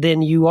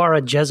you are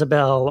a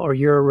Jezebel, or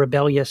you're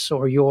rebellious,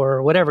 or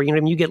you're whatever.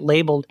 You get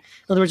labeled.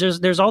 In other words,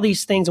 there's all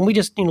these things. And we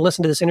just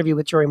listened to this interview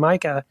with Jory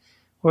Micah,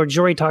 where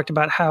Jory talked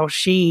about how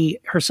she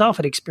herself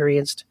had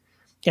experienced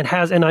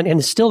and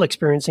is still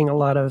experiencing a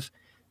lot of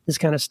this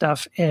kind of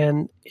stuff.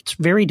 And it's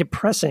very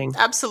depressing.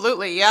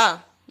 Absolutely. Yeah.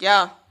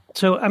 Yeah.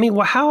 So,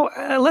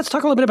 let's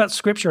talk a little bit about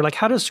Scripture. Like,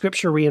 how does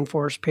Scripture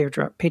reinforce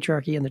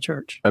patriarchy in the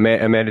church?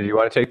 Amanda, do you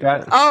want to take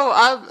that?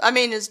 Oh,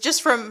 it's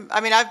just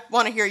I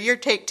want to hear your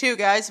take too,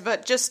 guys,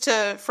 but just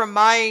from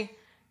my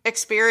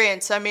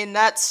experience,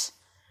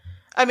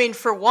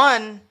 for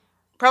one,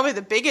 probably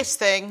the biggest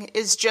thing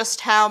is just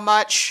how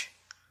much,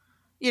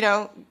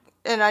 and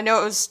I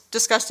know it was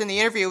discussed in the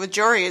interview with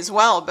Jory as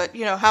well, but,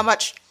 how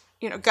much,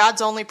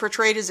 God's only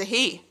portrayed as a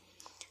he.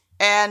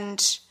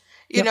 And,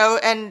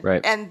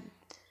 Right. and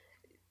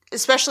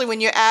especially when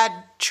you add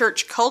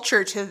church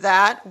culture to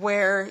that,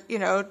 where,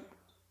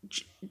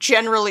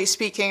 generally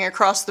speaking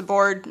across the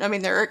board,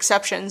 there are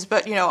exceptions,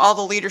 but, all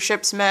the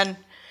leadership's men,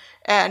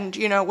 and,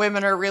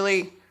 women are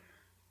really,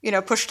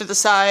 pushed to the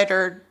side,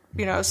 or,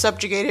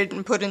 subjugated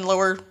and put in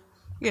lower,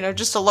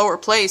 just a lower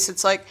place.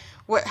 It's like,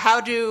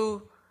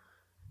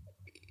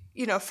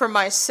 for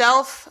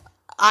myself,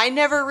 I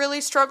never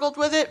really struggled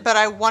with it, but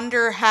I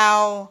wonder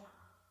how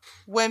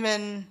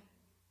women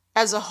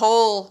as a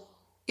whole,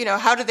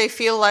 how do they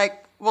feel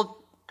like,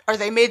 well, are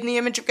they made in the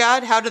image of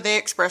God? How do they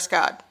express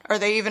God? Are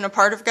they even a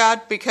part of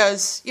God?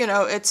 Because,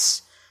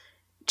 it's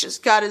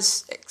just God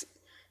is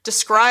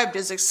described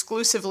as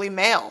exclusively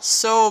male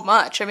so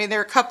much. There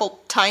are a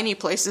couple tiny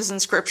places in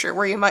Scripture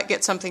where you might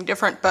get something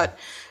different, but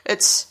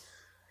it's,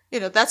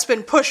 that's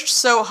been pushed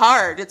so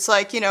hard. It's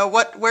like,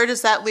 where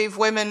does that leave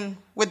women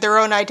with their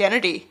own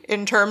identity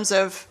in terms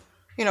of,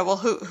 well,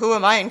 who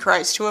am I in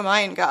Christ? Who am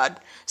I in God?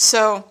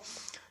 So,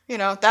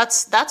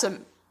 that's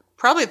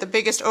probably the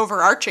biggest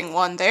overarching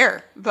one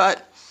there,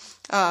 but,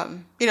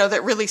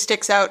 that really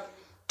sticks out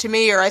to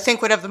me, or I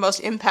think would have the most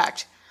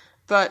impact.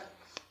 But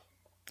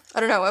I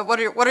don't know.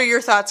 What are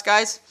your thoughts,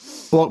 guys?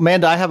 Well,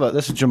 Amanda,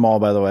 this is Jamal,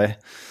 by the way.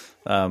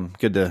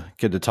 Good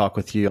to talk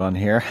with you on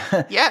here.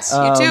 Yes,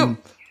 you too.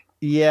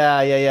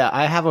 Yeah.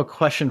 I have a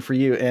question for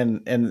you,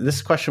 and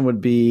this question would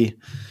be,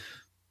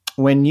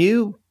 when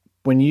you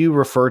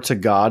refer to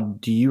God,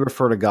 do you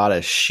refer to God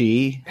as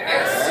she?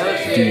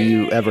 Do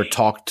you ever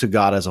talk to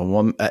God as a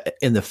woman,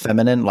 in the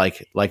feminine,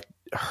 like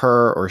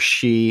her or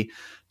she?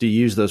 Do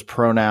you use those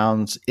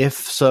pronouns? If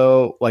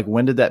so, like,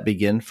 when did that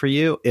begin for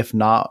you? If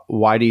not,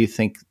 why do you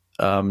think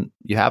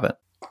you haven't?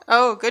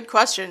 Oh, good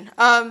question.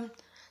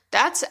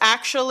 That's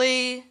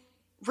actually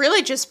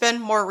really just been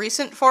more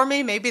recent for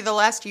me, maybe the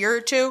last year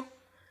or two.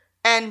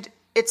 And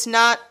it's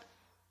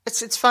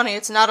funny,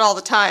 it's not all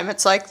the time.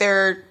 It's like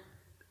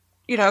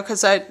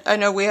because I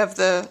know we have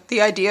the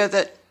idea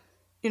that,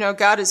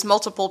 God is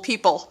multiple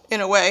people in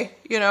a way,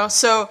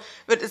 so,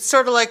 but it's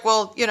sort of like,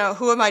 well,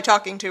 who am I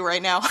talking to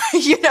right now?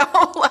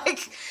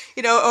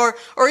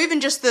 Or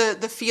even just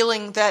the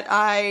feeling that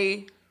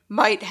I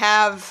might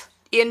have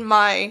in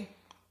my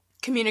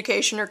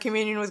communication or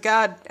communion with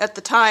God at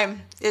the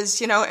time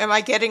is, am I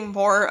getting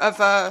more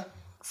of a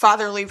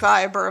fatherly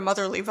vibe or a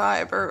motherly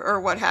vibe or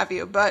what have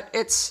you? But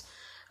it's,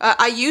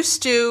 I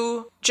used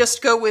to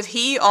just go with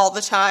he all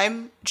the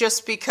time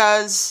just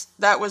because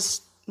that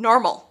was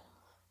normal.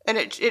 And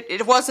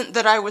it wasn't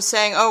that I was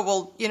saying, oh,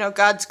 well,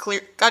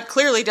 God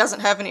clearly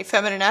doesn't have any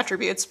feminine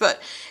attributes,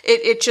 but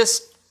it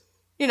just,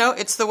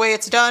 it's the way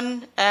it's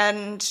done,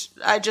 and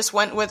I just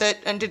went with it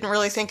and didn't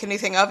really think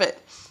anything of it.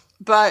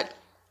 But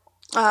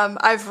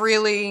I've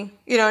really,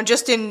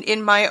 just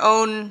in my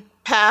own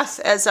path,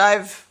 as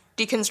I've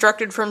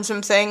deconstructed from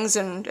some things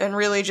and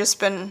really just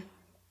been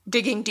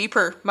digging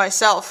deeper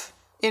myself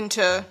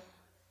into,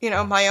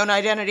 my own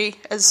identity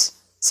as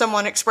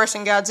someone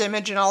expressing God's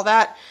image and all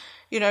that,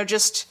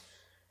 just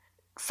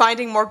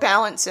finding more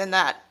balance in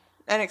that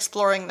and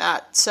exploring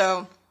that.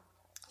 So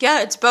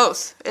yeah, it's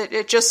both.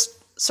 It just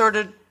sort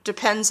of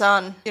depends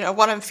on,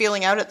 what I'm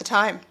feeling out at the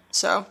time.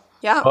 So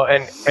yeah. Well,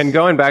 and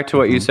going back to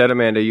what you said,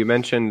 Amanda, you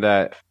mentioned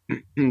that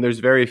there's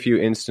very few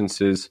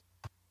instances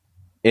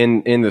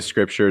in the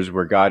scriptures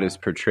where God is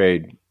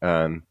portrayed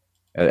in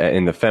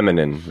the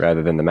feminine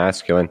rather than the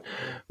masculine.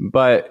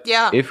 But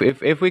yeah,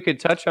 if we could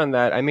touch on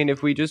that,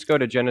 if we just go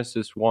to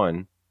Genesis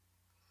 1,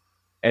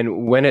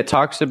 and when it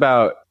talks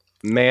about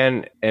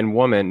man and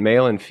woman,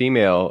 male and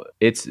female,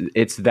 that's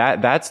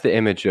the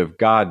image of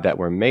God that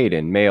we're made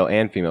in, male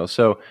and female.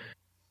 So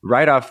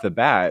right off the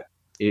bat,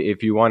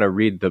 if you want to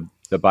read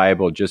the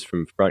Bible just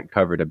from front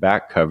cover to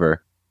back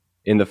cover,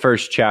 in the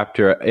first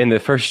chapter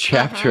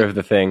of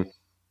the thing,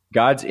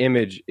 God's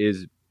image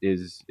is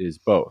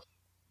both.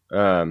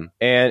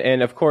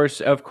 And of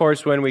course,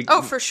 when we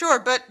for sure,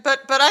 but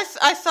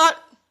I thought,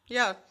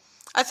 yeah,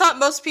 I thought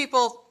most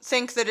people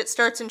think that it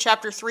starts in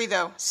chapter 3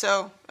 though.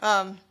 So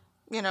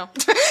you know,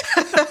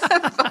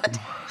 but.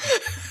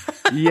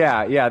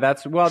 yeah,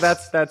 that's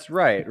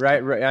right.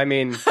 I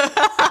mean,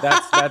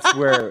 that's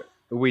where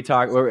we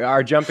talk.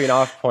 Our jumping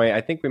off point.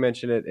 I think we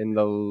mentioned it in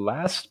the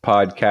last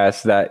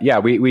podcast that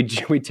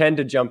we tend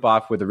to jump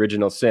off with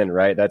original sin,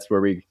 right? That's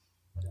where we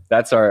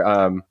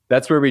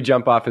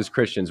jump off as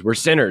Christians. We're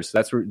sinners.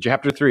 That's where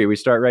chapter 3 we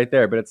start right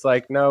there. But it's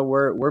like, no,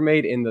 we're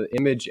made in the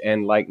image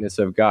and likeness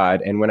of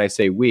God. And when I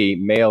say we,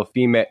 male,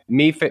 female,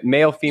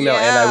 male, female,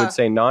 and I would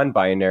say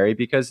non-binary,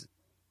 because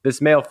this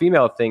male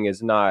female thing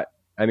is not.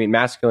 I mean,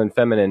 masculine,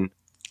 feminine,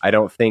 I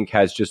don't think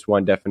has just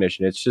one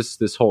definition. It's just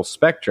this whole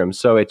spectrum.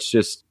 So it's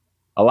just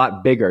a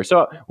lot bigger.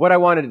 So what I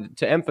wanted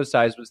to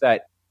emphasize was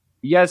that,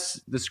 yes,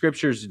 the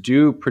scriptures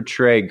do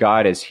portray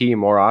God as he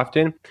more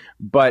often,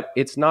 but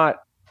it's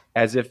not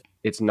as if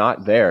it's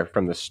not there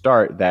from the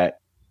start that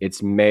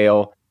it's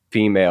male,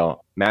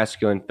 female,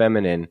 masculine,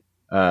 feminine,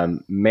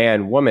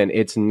 man, woman.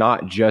 It's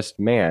not just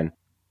man.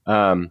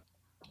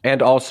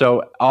 And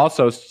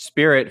also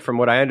spirit, from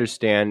what I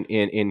understand,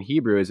 in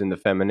Hebrew is in the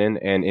feminine,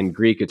 and in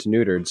Greek it's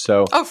neutered.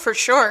 So for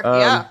sure,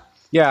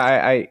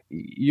 I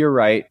you're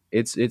right.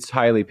 It's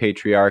highly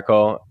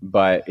patriarchal,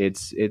 but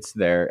it's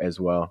there as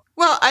well.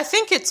 Well, I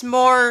think it's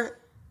more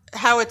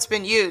how it's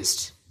been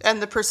used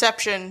and the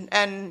perception,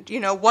 and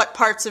what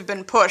parts have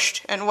been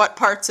pushed and what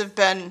parts have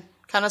been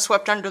kind of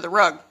swept under the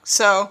rug.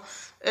 So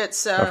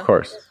it's of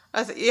course,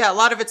 a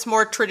lot of it's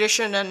more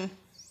tradition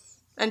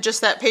and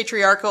just that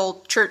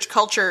patriarchal church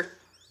culture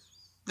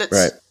that's,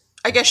 right,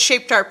 I guess,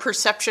 shaped our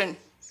perception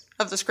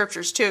of the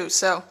scriptures too.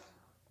 So,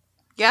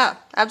 yeah,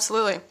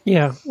 absolutely.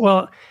 Yeah,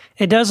 well,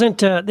 it doesn't,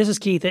 this is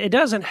Keith, it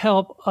doesn't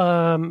help.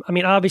 I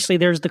mean, obviously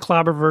there's the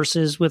clobber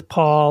verses with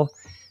Paul,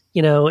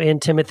 in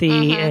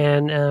Timothy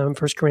and 1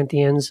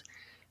 Corinthians.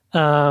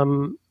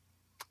 And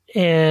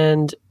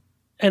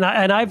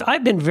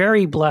I've been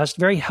very blessed,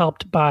 very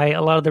helped by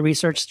a lot of the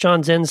research.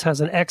 John Zenz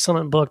has an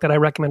excellent book that I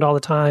recommend all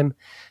the time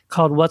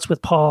called What's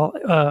with Paul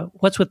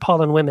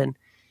and Women.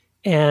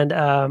 And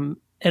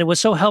it was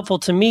so helpful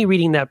to me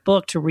reading that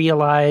book to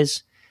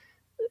realize,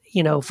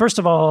 first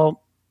of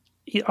all,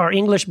 our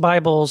English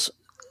Bibles,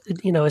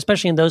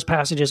 especially in those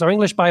passages, our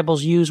English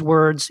Bibles use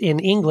words in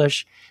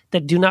English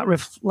that do not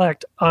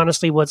reflect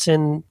honestly what's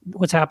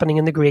happening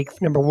in the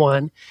Greek, number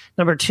one.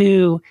 Number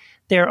two,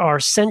 there are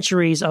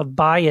centuries of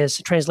bias,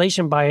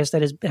 translation bias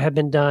that have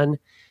been done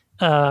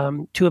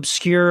to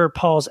obscure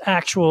Paul's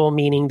actual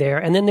meaning there.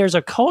 And then there's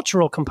a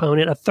cultural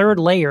component, a third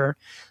layer,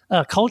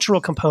 cultural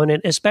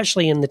component,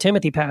 especially in the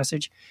Timothy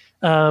passage,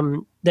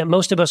 that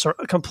most of us are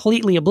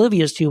completely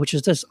oblivious to, which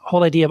is this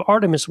whole idea of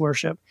Artemis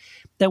worship.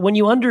 That when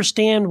you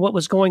understand what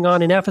was going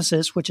on in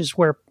Ephesus, which is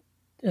where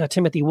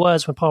Timothy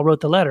was when Paul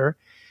wrote the letter,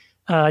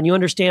 and you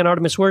understand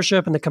Artemis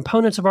worship and the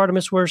components of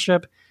Artemis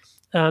worship,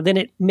 then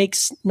it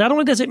makes, not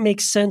only does it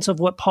make sense of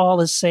what Paul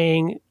is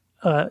saying,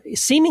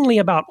 seemingly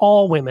about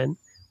all women,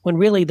 when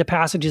really the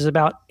passage is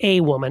about a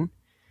woman,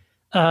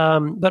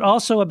 but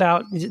also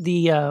about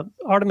the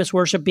Artemis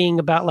worship being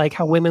about like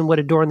how women would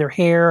adorn their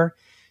hair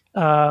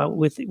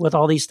with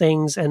all these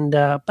things, and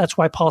that's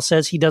why Paul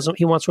says he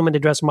wants women to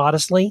dress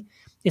modestly.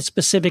 It's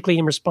specifically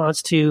in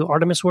response to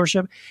Artemis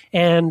worship,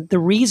 and the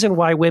reason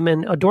why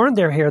women adorned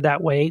their hair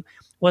that way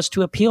was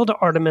to appeal to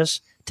Artemis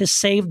to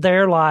save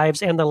their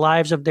lives and the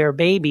lives of their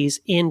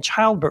babies in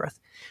childbirth,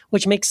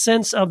 which makes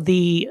sense of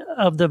the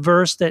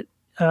verse that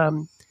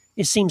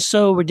it seems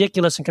so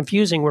ridiculous and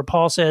confusing, where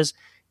Paul says,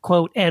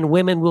 quote, "and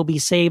women will be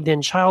saved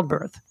in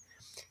childbirth,"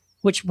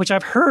 which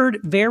I've heard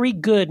very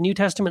good New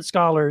Testament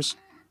scholars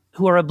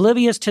who are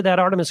oblivious to that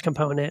Artemis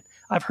component.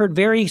 I've heard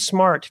very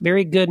smart,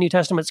 very good New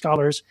Testament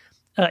scholars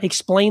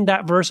explain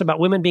that verse about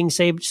women being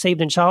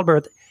saved in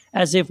childbirth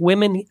as if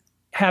women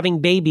having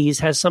babies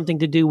has something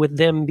to do with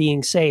them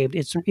being saved.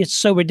 It's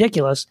so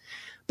ridiculous.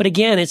 But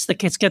again, it's the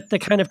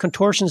kind of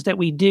contortions that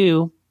we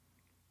do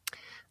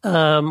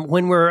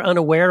when we're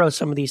unaware of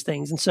some of these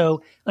things. And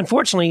so,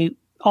 unfortunately,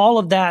 all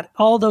of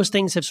those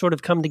things have sort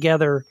of come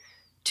together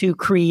to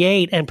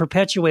create and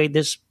perpetuate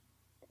this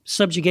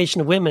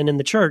subjugation of women in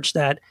the church,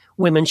 that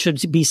women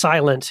should be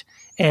silent.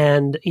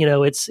 And,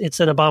 it's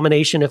an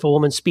abomination if a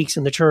woman speaks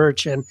in the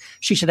church, and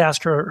she should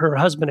ask her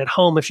husband at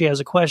home if she has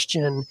a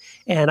question.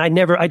 And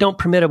I don't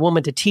permit a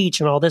woman to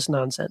teach, and all this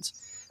nonsense.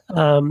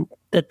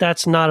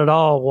 That's not at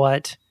all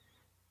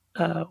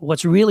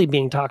what's really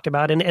being talked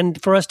about.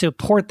 And for us to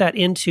port that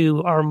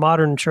into our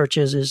modern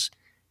churches is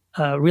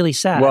really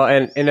sad. Well,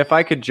 and if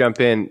I could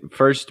jump in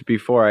first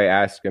before I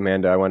ask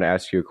Amanda, I want to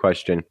ask you a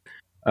question.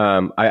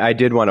 I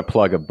did want to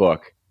plug a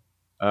book,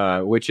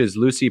 which is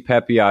Lucy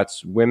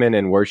Pepiot's Women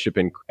and Worship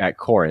at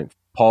Corinth,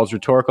 Paul's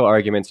Rhetorical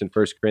Arguments in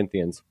 1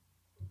 Corinthians.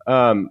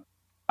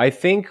 I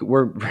think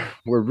we're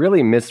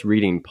really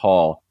misreading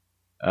Paul.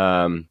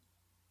 As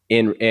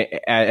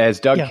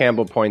Doug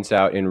Campbell points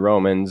out in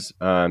Romans,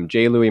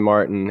 J. Louis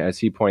Martin, as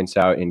he points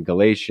out in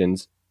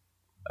Galatians,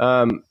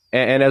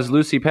 And as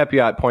Lucy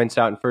Pepiot points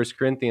out in 1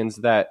 Corinthians,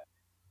 that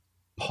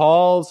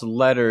Paul's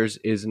letters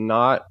is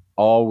not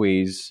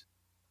always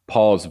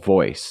Paul's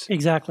voice.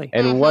 Exactly.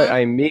 And what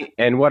I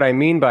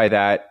mean by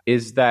that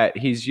is that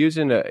he's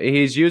using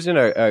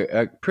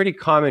a pretty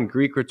common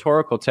Greek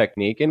rhetorical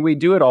technique, and we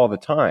do it all the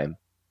time.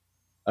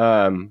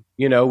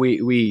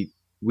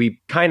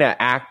 We kind of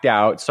act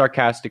out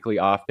sarcastically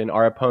often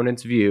our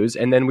opponent's views,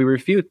 and then we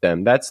refute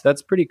them.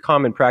 That's pretty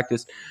common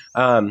practice.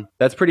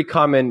 That's pretty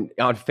common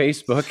on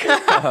Facebook.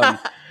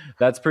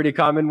 That's pretty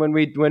common when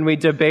we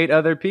debate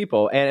other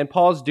people, and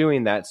Paul's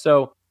doing that.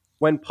 So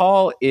when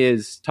Paul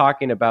is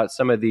talking about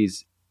some of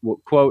these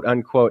quote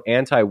unquote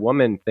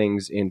anti-woman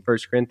things in 1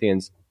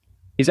 Corinthians,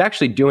 he's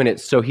actually doing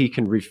it so he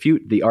can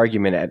refute the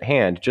argument at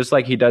hand, just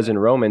like he does in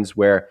Romans,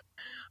 where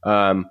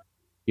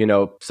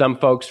some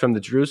folks from the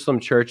Jerusalem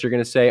church are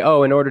going to say,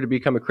 oh, in order to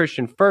become a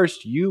Christian,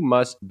 first, you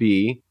must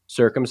be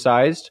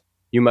circumcised,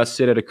 you must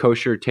sit at a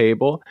kosher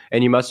table,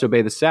 and you must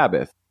obey the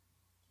Sabbath.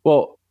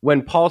 Well,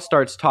 when Paul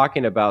starts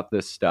talking about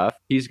this stuff,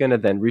 he's going to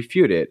then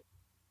refute it.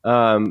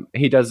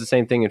 He does the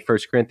same thing in 1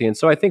 Corinthians.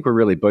 So I think we're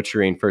really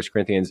butchering 1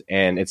 Corinthians,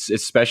 and it's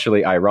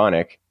especially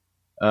ironic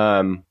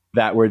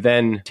that we're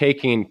then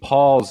taking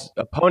Paul's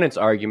opponent's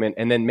argument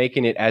and then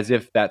making it as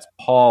if that's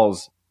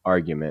Paul's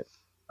argument.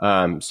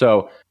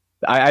 So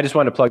I just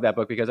want to plug that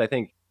book because I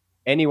think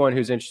anyone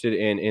who's interested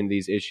in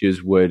these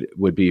issues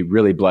would be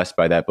really blessed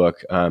by that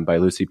book by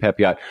Lucy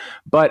Pepiot.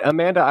 But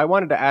Amanda, I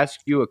wanted to ask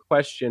you a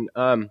question.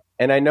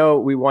 And I know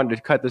we wanted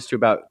to cut this to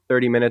about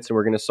 30 minutes, and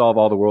we're going to solve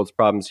all the world's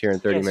problems here in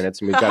 30 minutes,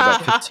 and we've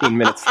got about 15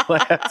 minutes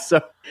left.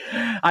 So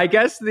I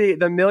guess the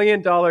 $1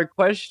 million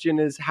question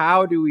is,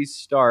 how do we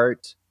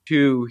start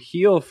to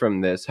heal from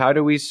this? How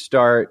do we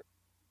start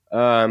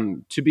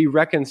to be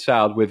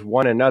reconciled with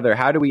one another?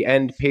 How do we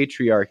end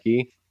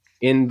patriarchy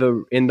in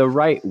the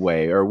right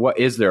way? Or what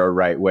is there a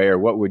right way? Or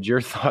what would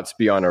your thoughts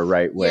be on a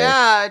right way?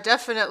 Yeah,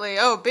 definitely.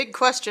 Oh, big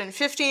question.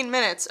 15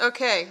 minutes.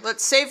 Okay,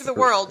 let's save the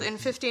world in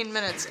 15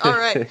 minutes. All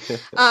right.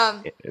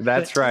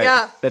 That's right.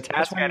 Yeah. The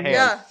task at hand.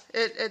 Yeah,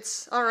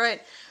 it's all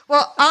right.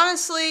 Well,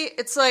 honestly,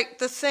 it's like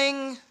the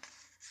thing,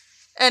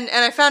 and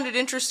I found it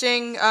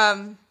interesting,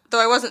 though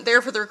I wasn't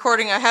there for the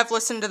recording. I have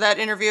listened to that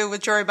interview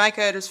with Jory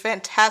Micah. It was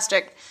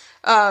fantastic.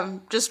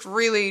 Just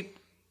really,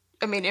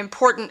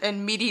 important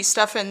and meaty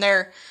stuff in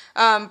there.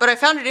 But I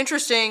found it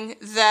interesting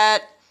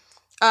that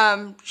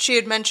she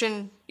had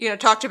mentioned,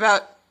 talked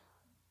about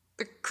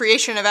the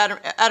creation of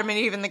Adam and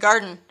Eve in the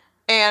garden.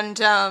 And,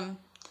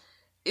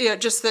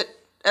 just that,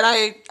 and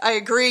I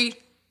agree,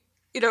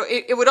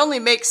 it would only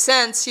make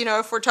sense,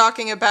 if we're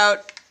talking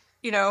about,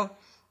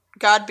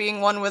 God being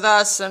one with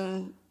us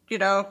and,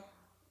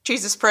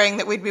 Jesus praying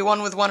that we'd be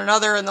one with one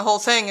another and the whole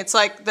thing. It's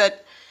like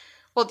that,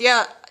 well,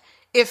 yeah,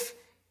 if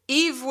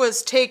Eve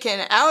was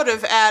taken out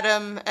of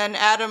Adam and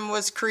Adam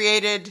was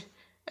created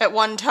at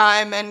one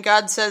time and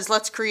God says,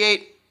 let's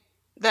create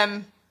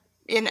them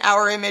in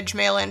our image,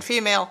 male and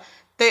female,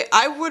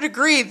 I would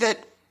agree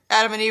that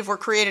Adam and Eve were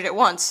created at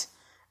once.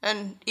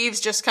 And Eve's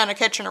just kind of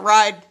catching a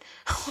ride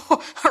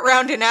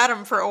around in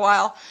Adam for a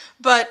while.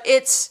 But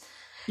it's,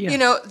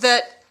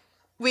 that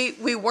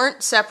we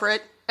weren't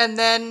separate. And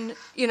then,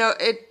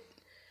 it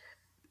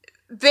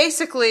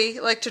basically,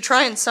 like, to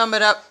try and sum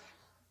it up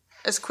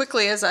as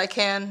quickly as I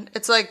can,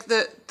 it's like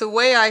the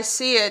way I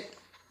see it,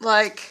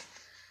 like,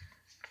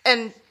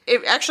 and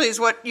it actually is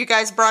what you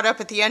guys brought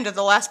up at the end of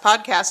the last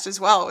podcast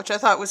as well, which I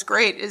thought was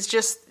great, is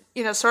just,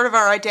 sort of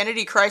our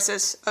identity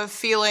crisis of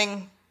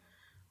feeling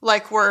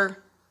like we're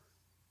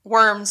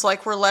worms,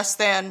 like we're less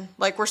than,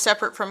 like we're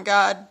separate from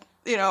God,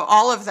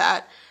 all of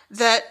that.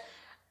 That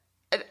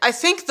I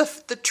think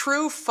the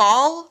true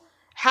fall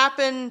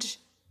happened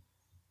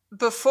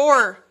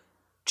before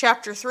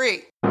chapter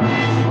 3.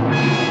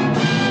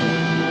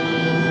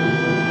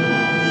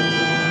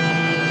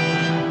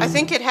 I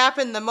think it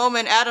happened the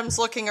moment Adam's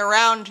looking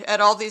around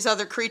at all these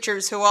other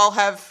creatures who all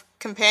have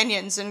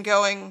companions and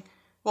going,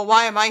 well,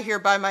 why am I here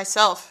by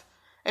myself?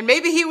 And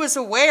maybe he was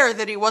aware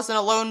that he wasn't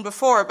alone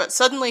before, but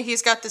suddenly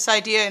he's got this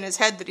idea in his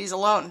head that he's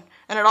alone,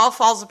 and it all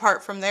falls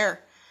apart from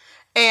there.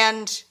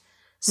 And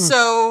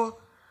so,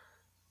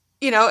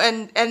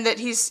 and that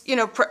he's,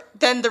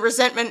 then the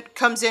resentment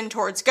comes in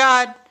towards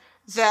God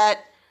that,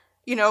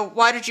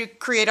 why did you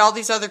create all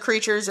these other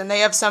creatures and they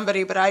have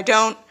somebody, but I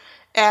don't?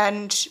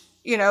 And,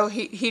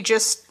 he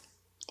just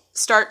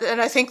and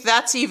I think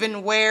that's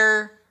even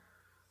where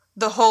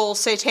the whole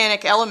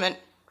satanic element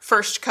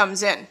first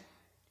comes in,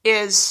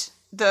 is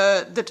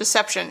the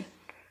deception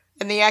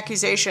and the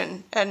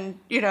accusation and,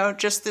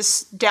 just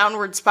this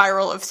downward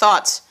spiral of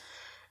thoughts.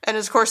 And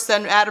of course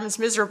then Adam's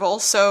miserable.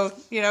 So,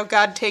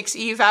 God takes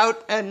Eve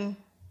out and,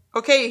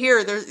 okay,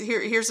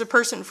 here's a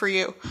person for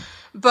you.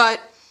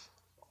 But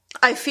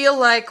I feel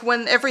like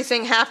when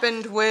everything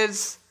happened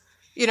with,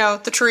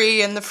 the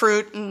tree and the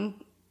fruit and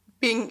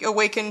being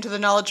awakened to the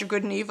knowledge of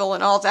good and evil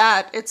and all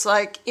that, it's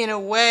like, in a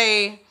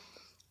way,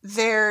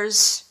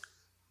 there's,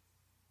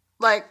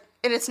 like,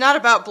 and it's not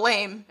about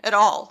blame at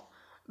all,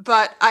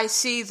 but I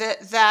see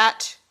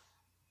that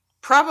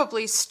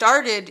probably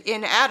started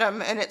in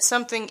Adam, and it's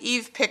something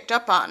Eve picked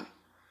up on.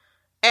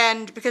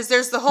 And because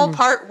there's the whole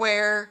part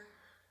where,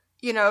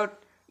 you know,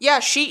 yeah,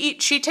 she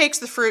takes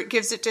the fruit,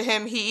 gives it to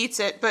him, he eats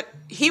it, but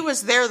he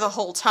was there the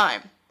whole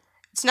time.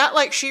 It's not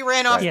like she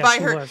ran off by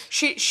her.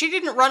 She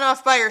didn't run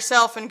off by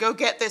herself and go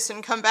get this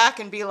and come back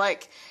and be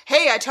like,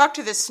 hey, I talked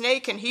to this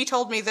snake and he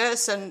told me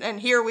this and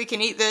here we can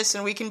eat this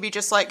and we can be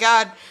just like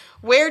God.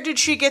 Where did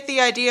she get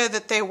the idea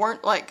that they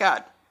weren't like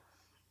God?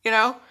 You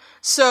know?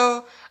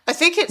 So I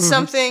think it's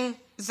something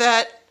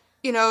that,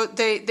 you know,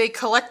 they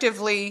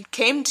collectively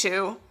came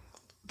to,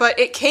 but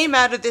it came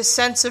out of this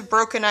sense of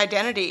broken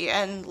identity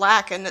and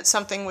lack and that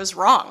something was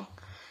wrong.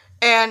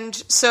 And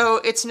so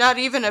it's not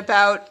even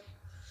about,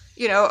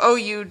 you know, oh,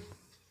 you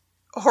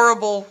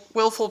horrible,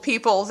 willful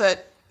people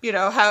that, you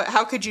know,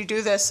 how could you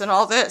do this and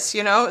all this,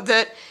 you know,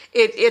 that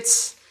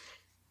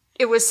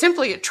it was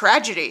simply a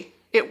tragedy.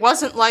 It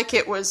wasn't like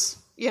it was,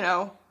 you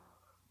know,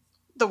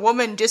 the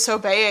woman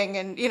disobeying.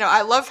 And, you know,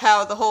 I love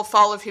how the whole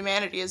fall of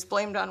humanity is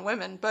blamed on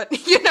women, but,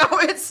 you know,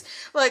 it's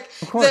like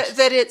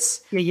that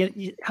it's... Yeah,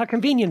 how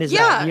convenient is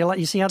that?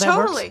 You see how that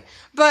works? Totally.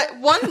 But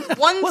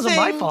one wasn't thing...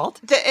 my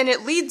fault. And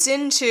it leads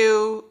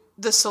into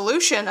the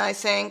solution, I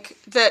think,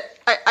 that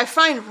I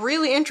find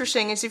really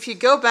interesting is if you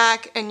go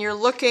back and you're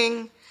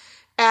looking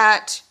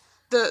at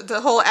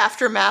the whole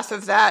aftermath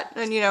of that,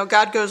 and, you know,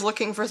 God goes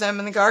looking for them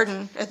in the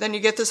garden, and then you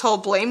get this whole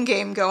blame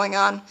game going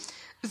on,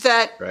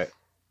 that,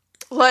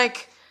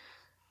 like,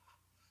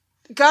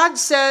 God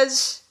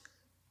says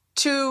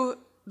to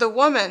the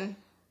woman,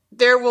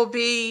 there will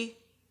be,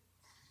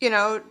 you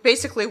know,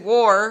 basically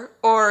war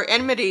or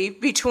enmity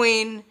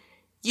between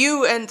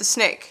you and the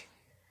snake.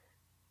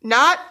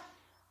 Not,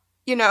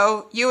 you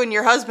know, you and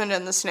your husband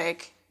and the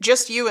snake,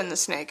 just you and the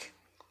snake.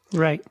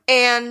 Right.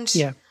 And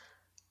yeah.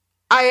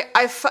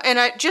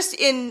 I just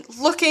in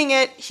looking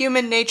at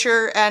human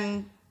nature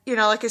and, you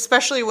know, like,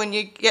 especially when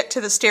you get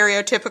to the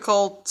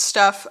stereotypical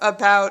stuff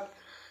about,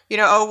 you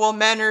know, oh, well,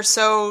 men are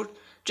so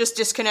just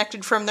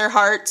disconnected from their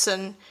hearts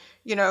and,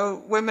 you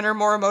know, women are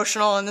more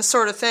emotional and this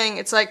sort of thing.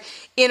 It's like,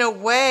 in a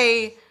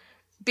way,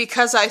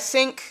 because I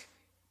think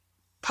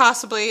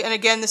possibly, and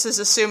again, this is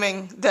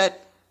assuming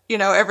that, you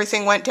know,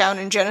 everything went down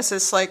in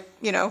Genesis, like,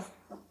 you know,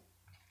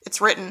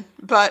 it's written,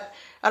 but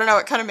I don't know,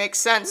 it kind of makes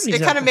sense.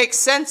 Exactly. It kind of makes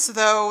sense,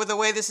 though, the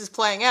way this is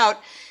playing out,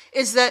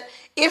 is that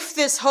if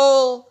this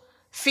whole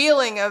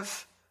feeling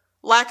of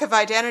lack of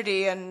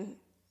identity and,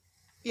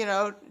 you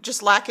know,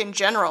 just lack in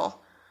general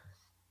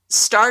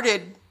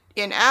started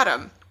in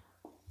Adam,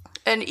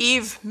 and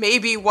Eve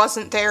maybe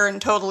wasn't there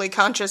and totally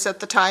conscious at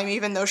the time,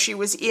 even though she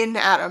was in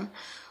Adam,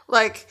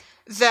 like,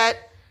 that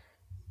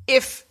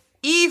if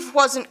Eve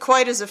wasn't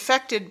quite as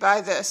affected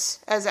by this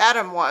as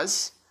Adam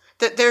was,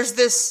 that there's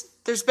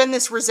been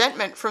this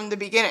resentment from the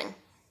beginning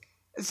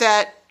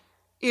that,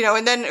 you know,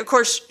 and then of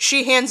course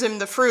she hands him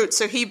the fruit,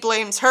 so he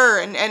blames her,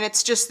 and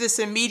it's just this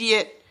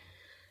immediate,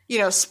 you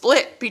know,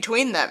 split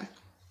between them.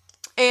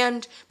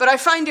 But I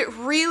find it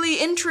really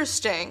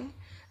interesting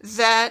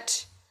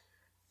that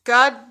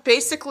God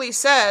basically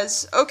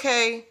says,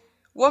 okay,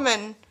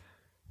 woman,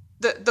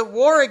 the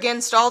war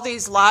against all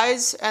these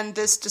lies and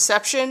this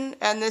deception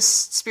and this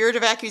spirit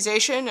of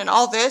accusation and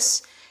all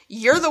this,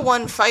 you're the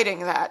one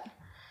fighting that.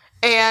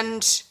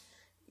 And,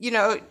 you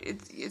know,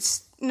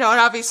 it's, you know,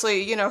 and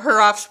obviously, you know, her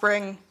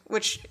offspring,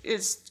 which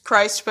is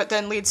Christ, but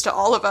then leads to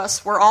all of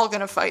us, we're all going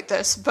to fight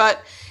this.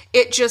 But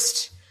it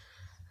just,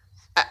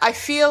 I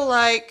feel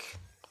like,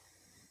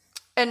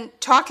 and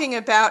talking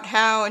about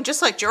how, and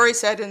just like Jory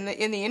said in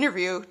the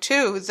interview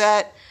too,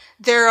 that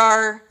there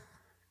are,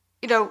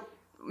 you know,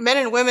 men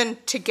and women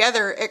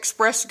together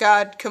express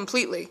God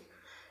completely.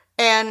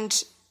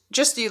 And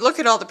just you look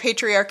at all the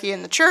patriarchy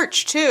in the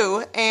church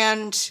too,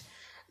 and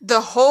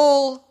the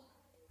whole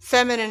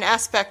feminine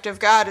aspect of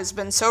God has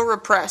been so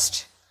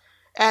repressed.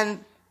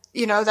 And,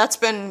 you know, that's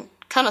been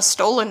kind of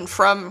stolen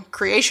from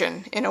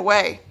creation in a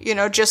way. You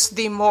know, just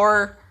the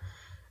more,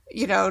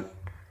 you know,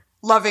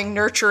 loving,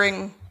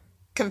 nurturing,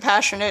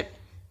 compassionate,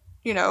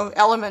 you know,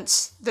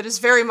 elements that is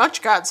very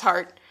much God's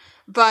heart.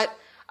 But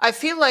I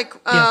feel like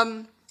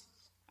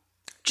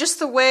just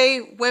the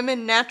way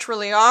women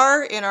naturally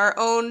are in our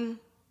own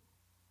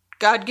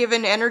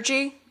God-given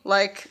energy,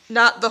 like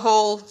not the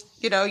whole,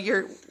 you know,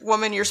 you're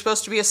woman, you're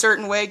supposed to be a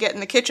certain way, get in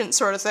the kitchen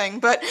sort of thing,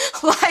 but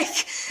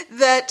like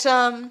that,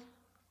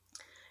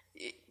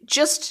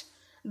 just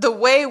the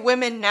way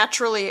women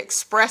naturally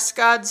express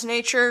God's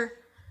nature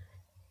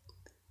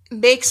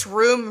makes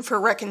room for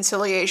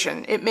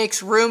reconciliation. It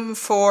makes room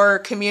for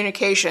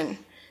communication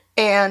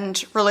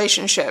and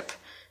relationship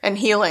and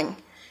healing.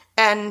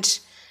 And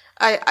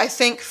I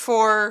think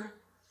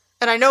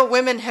and I know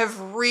women have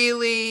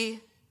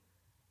really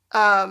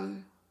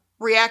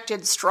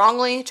reacted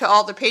strongly to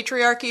all the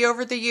patriarchy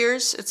over the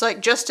years. It's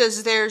like, just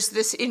as there's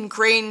this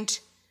ingrained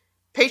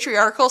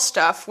patriarchal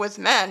stuff with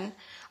men,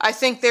 I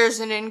think there's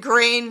an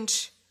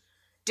ingrained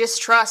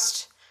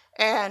distrust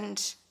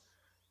and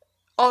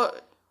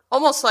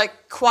almost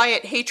like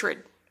quiet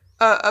hatred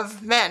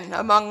of men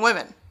among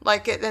women.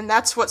 And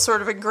that's what's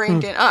sort of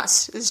ingrained in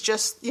us, is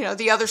just,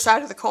 the other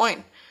side of the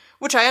coin,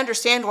 which I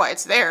understand why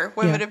it's there.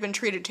 Women have been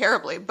treated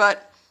terribly.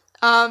 But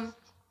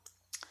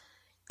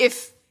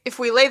if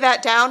we lay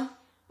that down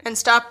and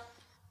stop,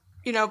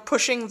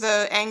 pushing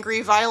the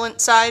angry,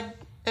 violent side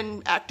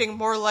and acting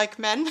more like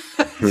men,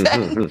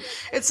 then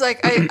it's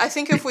like, I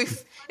think if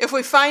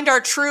we find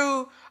our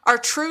true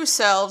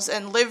selves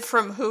and live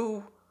from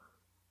who,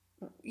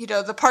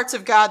 the parts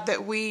of God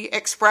that we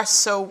express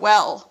so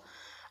well,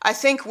 I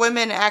think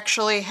women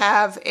actually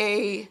have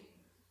not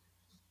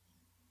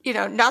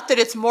that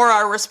it's more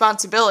our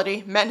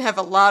responsibility. Men have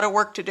a lot of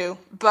work to do,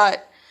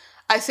 but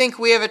I think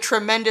we have a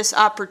tremendous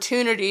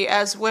opportunity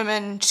as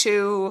women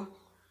to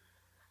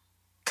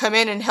come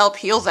in and help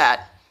heal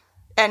that,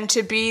 and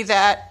to be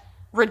that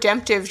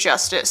redemptive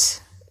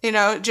justice.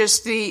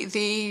 Just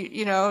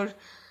the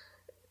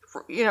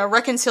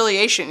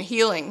reconciliation,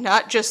 healing,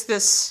 not just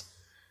this.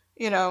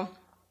 I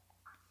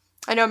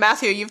know,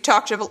 Matthew, you've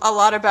talked a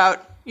lot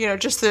about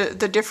just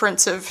the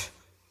difference of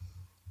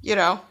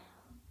the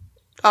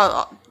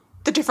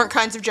different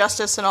kinds of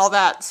justice and all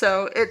that.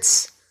 So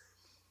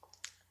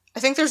I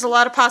think there's a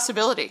lot of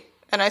possibility,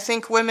 and I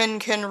think women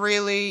can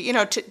really,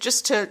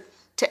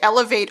 to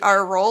elevate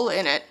our role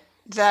in it,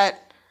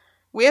 that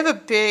we have a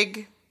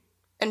big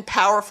and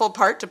powerful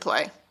part to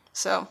play.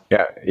 So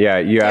yeah,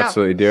 you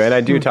absolutely do. And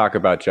I do talk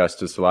about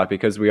justice a lot,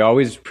 because we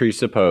always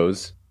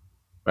presuppose,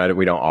 right?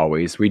 We don't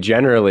always, we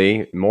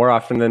generally, more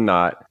often than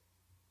not,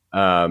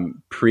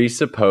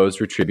 presuppose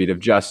retributive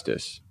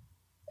justice.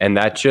 And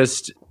that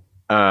just,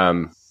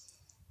 piggybacking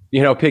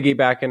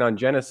on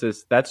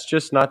Genesis, that's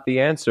just not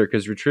the answer,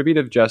 because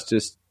retributive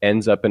justice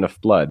ends up in a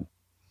flood.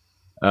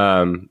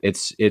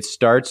 It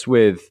starts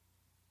with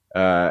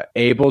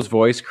Abel's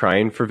voice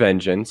crying for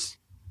vengeance,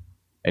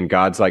 and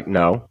God's like,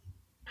 no,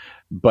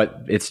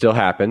 but it still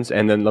happens.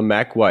 And then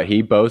Lamech,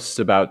 he boasts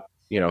about,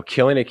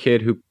 killing a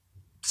kid who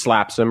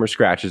slaps him or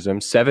scratches him,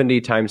 70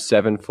 times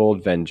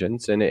sevenfold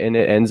vengeance, and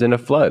it ends in a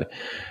flood.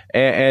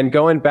 And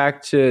going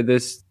back to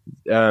this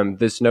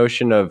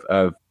notion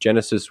of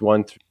Genesis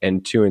 1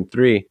 and 2 and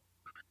 3,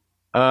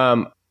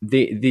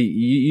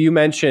 you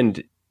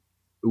mentioned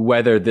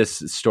whether this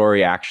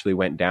story actually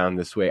went down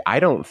this way. I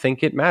don't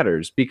think it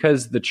matters,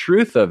 because the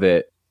truth of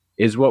it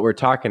is what we're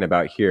talking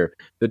about here.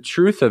 The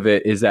truth of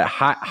it is that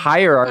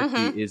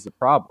hierarchy is the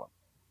problem.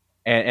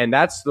 And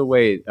that's the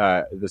way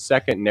the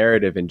second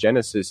narrative in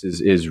Genesis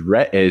is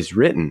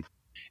written.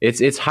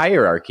 It's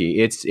hierarchy.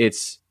 It's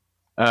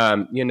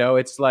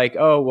like,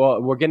 oh,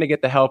 well, we're going to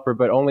get the helper,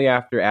 but only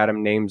after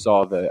Adam names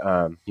all the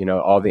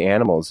all the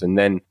animals. And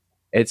then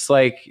it's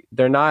like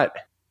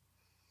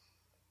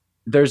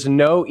there's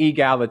no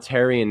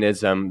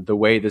egalitarianism the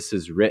way this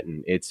is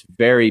written. It's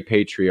very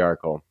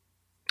patriarchal.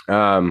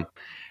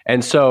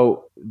 And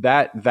so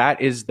that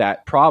is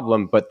that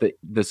problem. But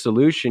the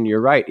solution, you're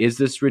right, is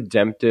this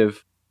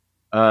redemptive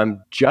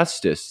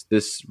justice,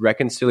 this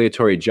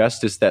reconciliatory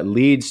justice that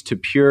leads to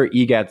pure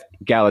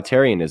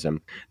egalitarianism.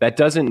 That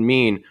doesn't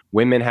mean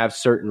women have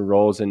certain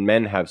roles and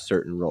men have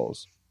certain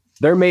roles.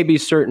 There may be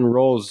certain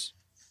roles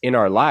in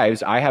our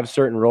lives. I have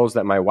certain roles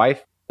that my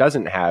wife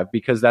doesn't have,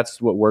 because that's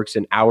what works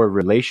in our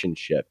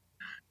relationship.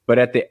 But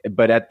at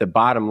the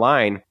bottom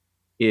line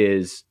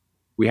is,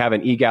 we have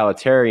an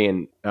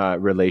egalitarian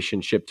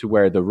relationship, to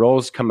where the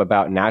roles come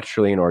about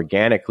naturally and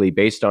organically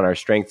based on our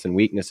strengths and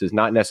weaknesses,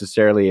 not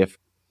necessarily if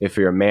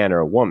you're a man or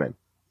a woman.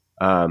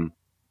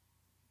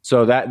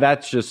 So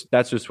that's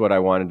just what I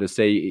wanted to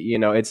say.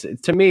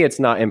 To me, it's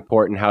not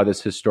important how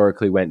this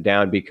historically went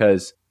down,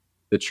 because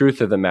the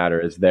truth of the matter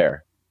is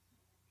there.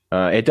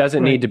 It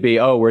doesn't need to be,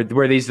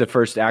 were these the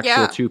first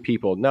actual two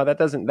people? No, that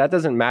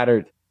doesn't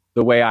matter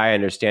the way I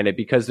understand it,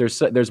 because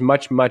there's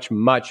much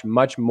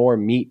more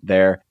meat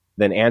there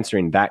than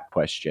answering that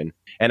question.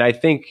 And I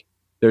think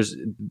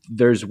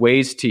there's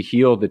ways to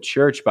heal the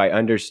church by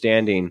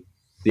understanding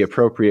the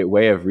appropriate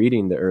way of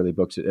reading the early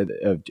books of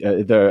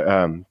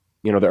the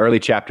early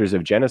chapters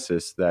of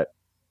Genesis. That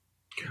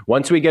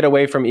once we get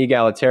away from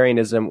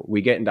egalitarianism,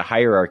 we get into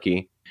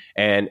hierarchy,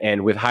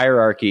 and with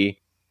hierarchy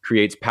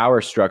creates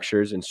power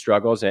structures and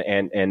struggles.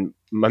 And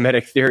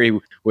mimetic theory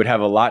would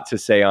have a lot to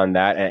say on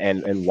that,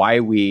 and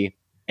why we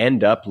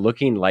end up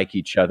looking like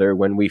each other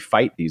when we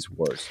fight these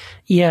wars.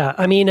 Yeah,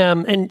 I mean,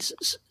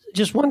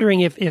 just wondering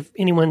if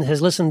anyone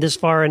has listened this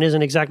far and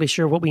isn't exactly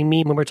sure what we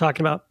mean when we're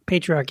talking about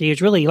patriarchy.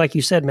 It's really, like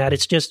you said, Matt,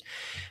 it's just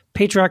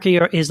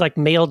patriarchy is like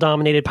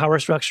male-dominated power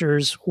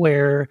structures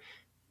where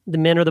the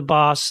men are the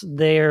boss.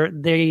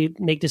 They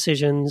make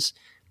decisions,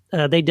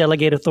 they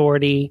delegate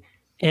authority,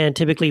 and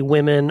typically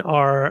women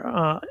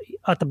are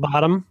at the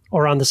bottom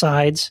or on the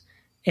sides,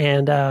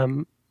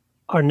 and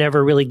are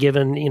never really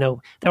given,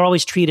 they're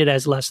always treated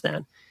as less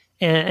than.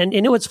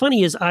 And what's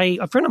funny is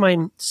a friend of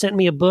mine sent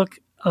me a book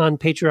on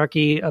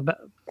patriarchy about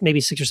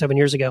maybe 6 or 7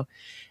 years ago.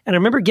 And I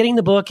remember getting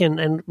the book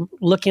and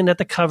looking at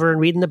the cover and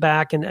reading the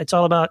back, and it's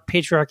all about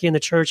patriarchy in the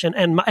church.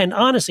 And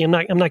honestly, I'm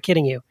not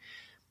kidding you.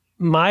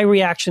 My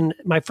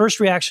first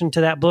reaction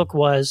to that book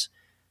was,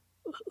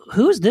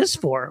 who's this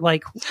for?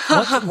 Like,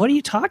 what are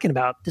you talking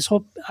about? This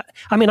whole,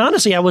 I mean,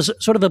 honestly, I was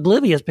sort of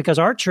oblivious because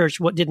our church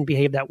didn't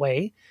behave that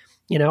way.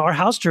 You know, our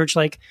house church,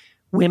 like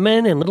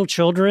women and little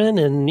children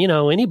and, you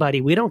know,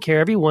 anybody, we don't care.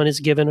 Everyone is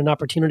given an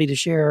opportunity to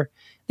share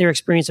their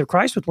experience of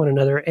Christ with one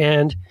another.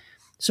 And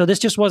so this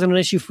just wasn't an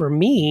issue for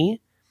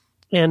me.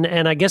 And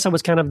I guess I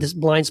was kind of this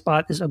blind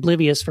spot, this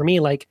oblivious for me.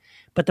 Like,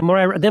 but the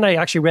more then I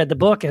actually read the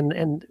book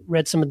and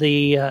read some of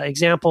the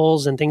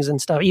examples and things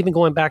and stuff, even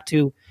going back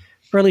to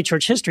early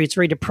church history, it's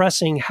very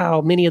depressing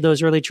how many of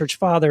those early church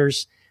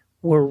fathers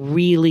were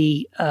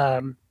really,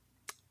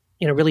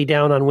 really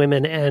down on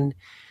women. And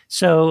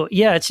so,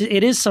 yeah,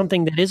 it is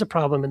something that is a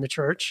problem in the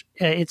church.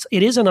 It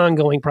is an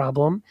ongoing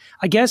problem.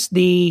 I guess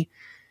the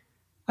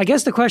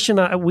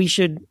question we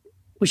should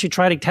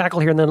try to tackle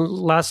here in the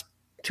last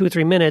 2 or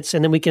 3 minutes,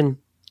 and then we can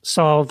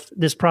solve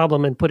this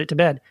problem and put it to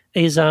bed,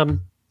 is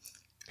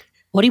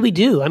what do we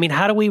do? I mean,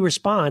 how do we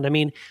respond? I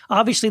mean,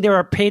 obviously there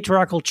are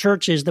patriarchal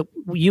churches that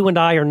you and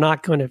I are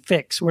not going to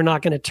fix. We're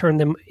not going to turn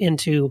them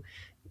into,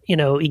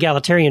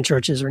 egalitarian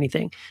churches or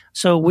anything.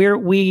 So we're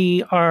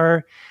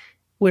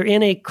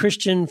in a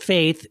Christian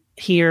faith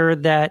here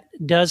that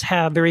does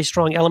have very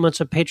strong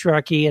elements of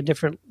patriarchy at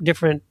different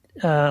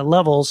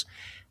levels.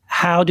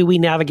 How do we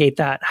navigate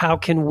that? How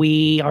can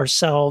we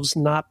ourselves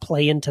not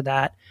play into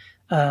that?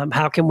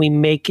 How can we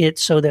make it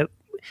so that,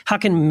 how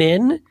can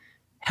men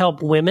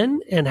help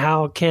women, and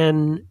how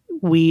can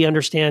we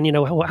understand,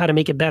 how to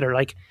make it better?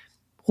 Like,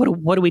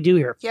 what do we do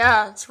here?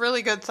 Yeah, it's a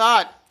really good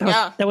thought.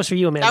 That was for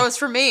you, Amanda. That was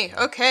for me.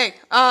 Okay.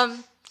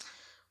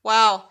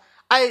 Wow.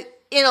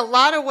 In a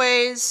lot of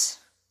ways,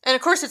 and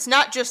of course it's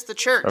not just the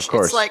church. Of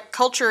course. It's like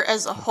culture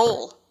as a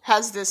whole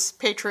has this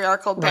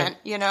patriarchal bent,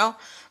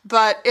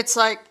 but it's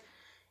like,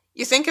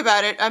 you think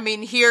about it, I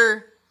mean,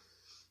 here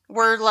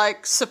we're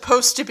like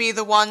supposed to be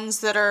the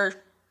ones that are,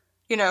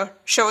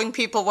 showing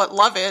people what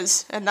love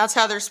is, and that's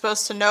how they're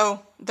supposed to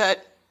know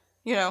that,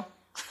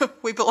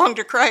 we belong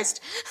to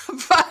Christ.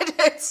 But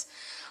it's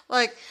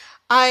like,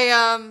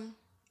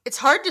 it's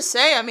hard to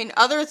say. I mean,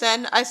 other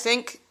than I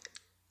think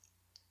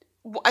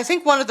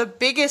one of the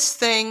biggest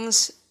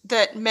things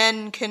that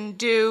men can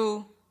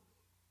do,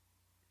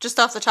 just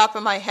off the top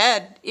of my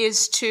head,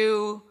 is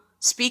to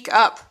speak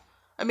up.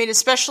 I mean,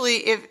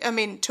 especially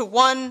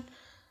to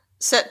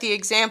set the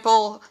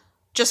example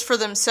just for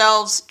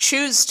themselves,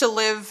 choose to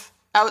live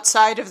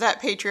outside of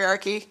that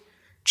patriarchy,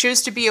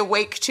 choose to be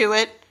awake to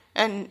it,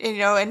 and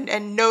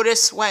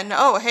notice when,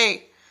 oh,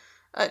 hey,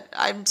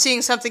 I'm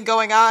seeing something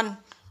going on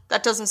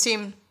that doesn't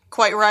seem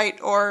quite right,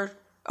 or,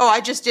 oh,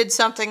 I just did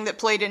something that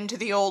played into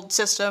the old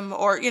system,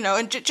 or,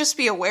 and just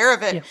be aware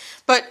of it. Yeah.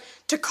 But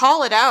to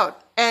call it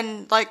out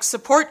and, like,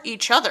 support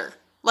each other,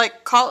 like,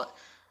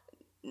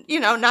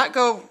 not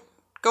go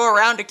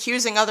around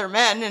accusing other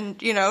men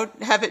and,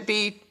 have it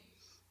be,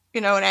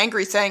 an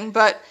angry thing,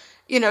 but,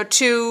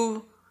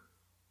 to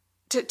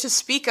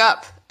speak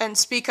up and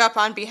speak up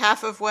on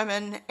behalf of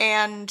women,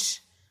 and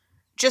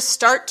just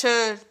start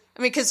to,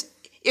 because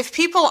if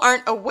people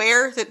aren't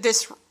aware that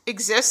this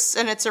exists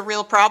and it's a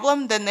real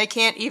problem, then they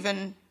can't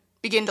even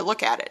begin to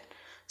look at it.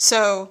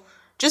 So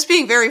just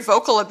being very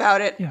vocal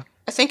about it, yeah,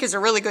 I think is a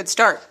really good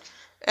start,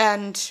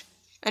 and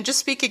just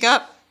speaking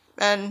up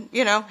and,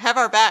 have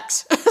our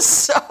backs.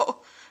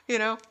 So,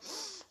 Yeah.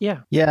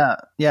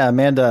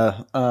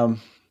 Amanda.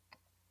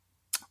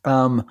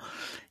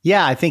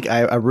 Yeah, I think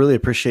I really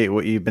appreciate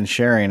what you've been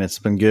sharing. It's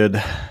been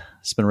good.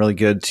 It's been really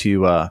good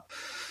to, I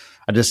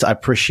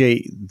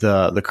appreciate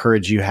the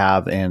courage you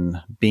have in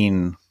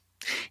being,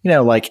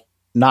 like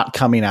not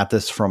coming at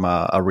this from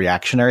a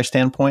reactionary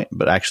standpoint,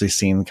 but actually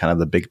seeing kind of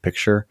the big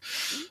picture,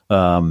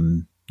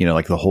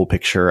 like the whole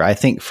picture. I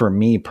think for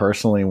me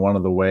personally, one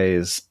of the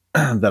ways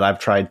that I've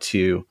tried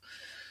to,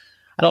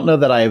 I don't know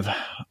that I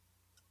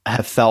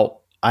have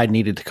felt I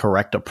needed to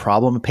correct a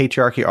problem of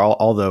patriarchy,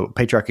 although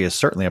patriarchy is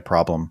certainly a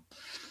problem.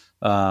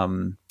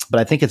 But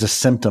I think it's a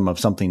symptom of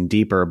something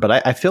deeper.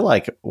 But I feel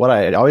like what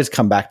I always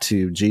come back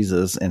to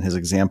Jesus and his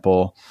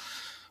example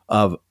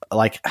of,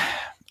 like,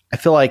 I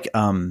feel like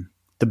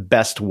the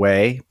best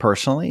way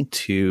personally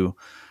to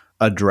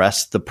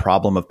address the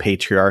problem of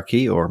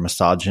patriarchy or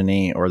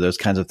misogyny or those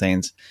kinds of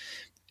things,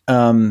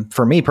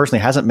 for me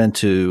personally, hasn't been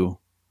to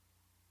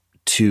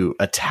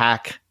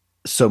attack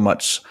so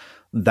much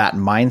that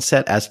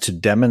mindset as to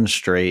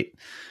demonstrate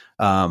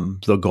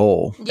the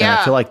goal. Yeah. And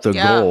I feel like the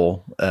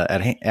goal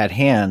at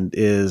hand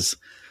is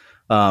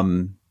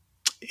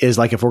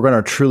like, if we're going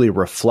to truly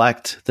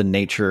reflect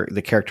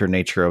the character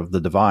nature of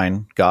the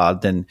divine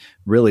God, then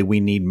really we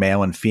need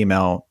male and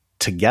female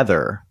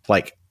together,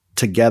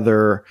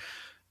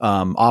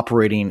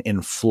 operating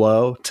in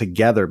flow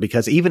together,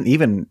 because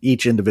even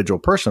each individual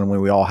person,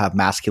 when we all have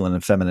masculine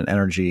and feminine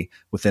energy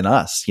within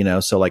us,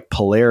 so like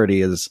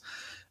polarity is,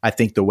 I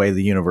think, the way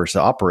the universe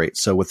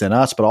operates. So within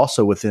us, but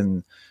also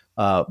within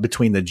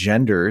between the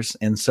genders.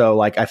 And so,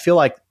 like, I feel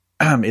like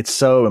it's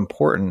so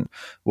important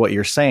what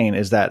you're saying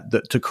is that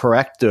to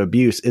correct the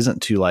abuse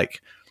isn't to,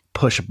 like,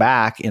 push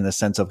back in the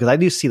sense of, because I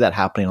do see that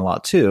happening a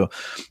lot too.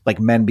 Like,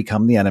 men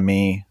become the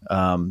enemy,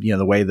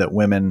 the way that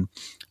women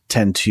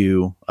tend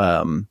to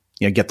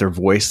get their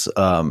voice.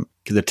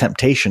 The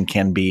temptation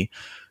can be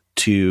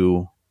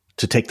to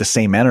take the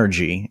same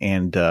energy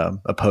and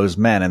oppose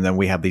men, and then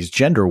we have these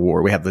gender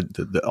war. We have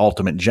the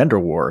ultimate gender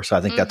war. So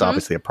I think that's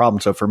obviously a problem.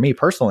 So for me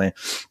personally,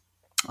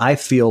 I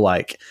feel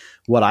like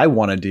what I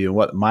want to do,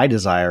 what my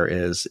desire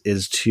is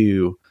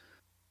to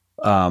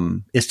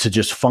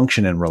just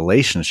function in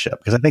relationship,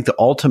 because I think the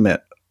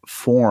ultimate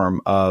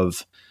form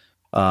of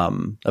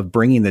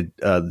bringing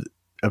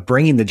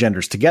the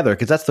genders together,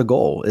 because that's the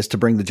goal, is to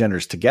bring the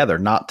genders together,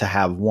 not to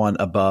have one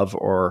above,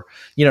 or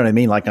you know what I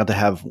mean, like not to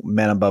have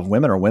men above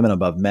women or women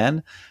above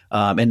men,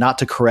 and not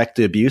to correct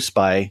the abuse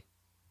by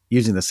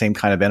using the same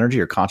kind of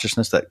energy or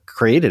consciousness that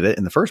created it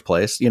in the first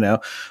place,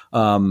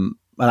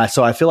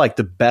 so I feel like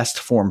the best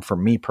form for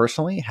me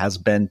personally has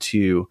been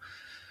to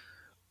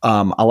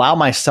allow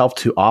myself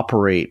to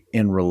operate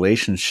in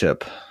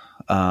relationship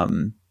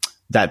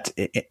that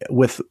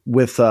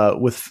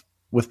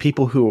with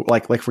people who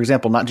like for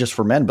example, not just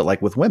for men, but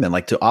like with women,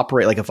 like to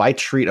operate, like if I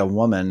treat a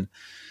woman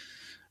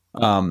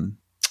in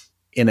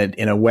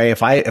a way,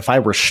 if I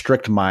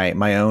restrict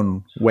my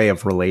own way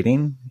of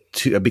relating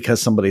to,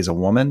 because somebody's a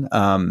woman,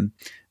 then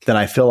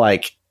I feel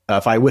like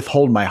if I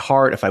withhold my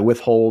heart, if I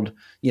withhold,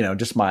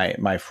 just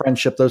my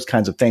friendship, those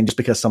kinds of things, just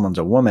because someone's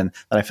a woman,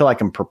 then I feel like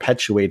I'm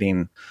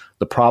perpetuating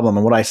the problem.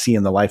 And what I see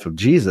in the life of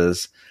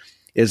Jesus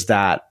is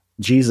that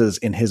Jesus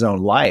in his own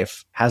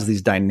life has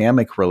these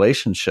dynamic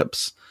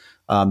relationships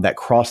that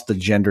cross the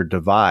gender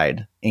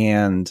divide.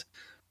 And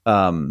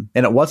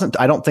it wasn't,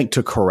 I don't think,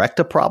 to correct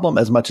a problem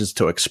as much as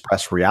to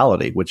express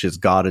reality, which is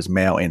God is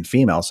male and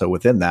female. So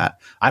within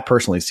that, I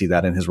personally see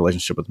that in his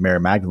relationship with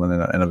Mary Magdalene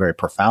in a very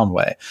profound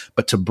way,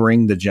 but to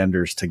bring the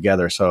genders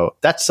together. So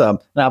that's, and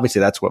obviously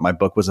that's what my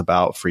book was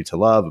about, Free to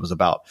Love. It was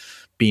about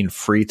being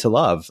free to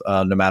love,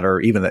 no matter,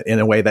 even in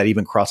a way that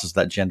even crosses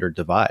that gender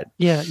divide.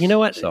 Yeah. You know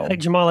what,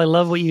 Jamal, I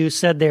love what you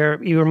said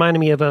there. You reminded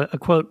me of a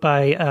quote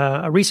by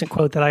a recent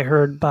quote that I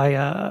heard by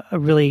a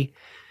really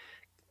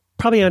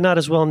probably a not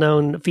as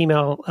well-known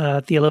female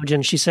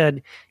theologian. She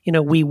said,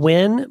 we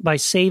win by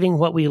saving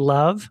what we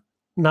love,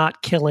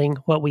 not killing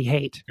what we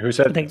hate. Who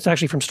said? I think it's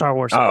actually from Star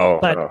Wars.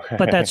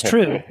 But that's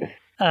true.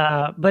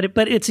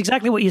 But it's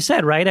exactly what you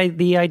said, right?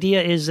 The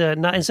idea is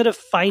not, instead of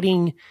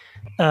fighting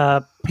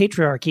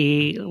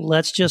patriarchy,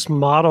 let's just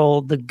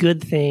model the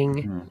good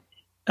thing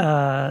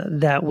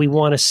that we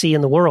want to see in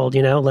the world.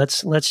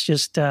 Let's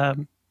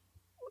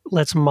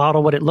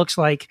model what it looks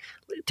like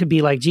to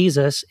be like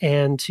Jesus,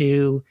 and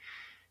to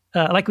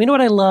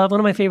what I love. One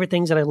of my favorite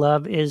things that I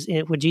love is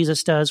what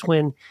Jesus does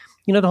when,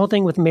 the whole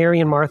thing with Mary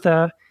and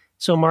Martha.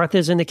 So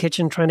Martha's in the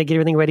kitchen trying to get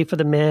everything ready for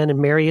the men, and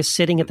Mary is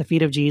sitting at the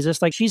feet of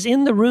Jesus. Like, she's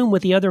in the room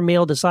with the other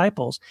male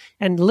disciples,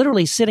 and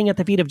literally sitting at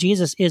the feet of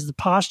Jesus is the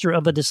posture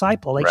of a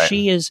disciple. Like,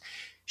 right.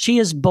 She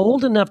is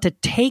bold enough to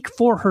take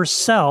for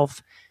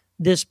herself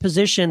this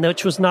position,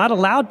 which was not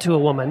allowed to a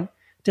woman,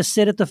 to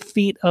sit at the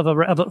feet of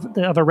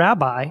a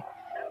rabbi.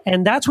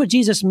 And that's what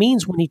Jesus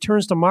means when he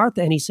turns to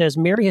Martha and he says,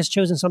 Mary has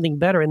chosen something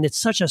better. And it's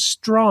such a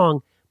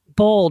strong,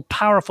 bold,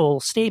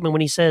 powerful statement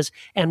when he says,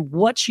 and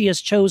what she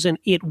has chosen,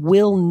 it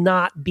will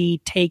not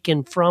be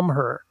taken from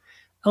her.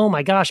 Oh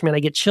my gosh, man, I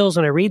get chills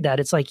when I read that.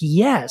 It's like,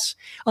 yes.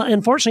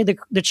 Unfortunately,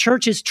 the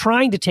church is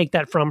trying to take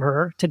that from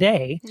her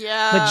today.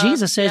 Yeah. But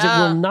Jesus says it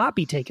will not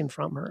be taken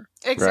from her.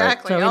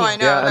 Exactly. Right. So, I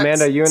know. Yeah,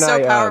 Amanda, you and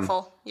so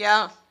powerful.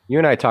 Yeah. You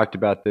and I talked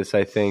about this,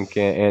 I think,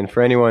 and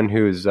for anyone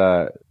who's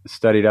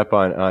studied up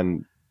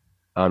on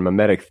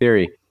mimetic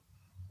theory,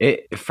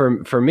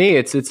 for me,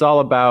 it's all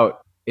about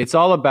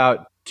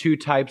two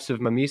types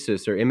of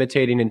mimesis, or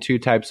imitating in two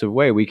types of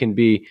way. We can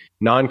be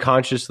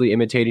non-consciously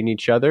imitating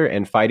each other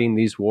and fighting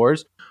these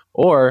wars,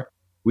 or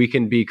we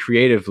can be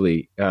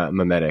creatively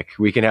mimetic.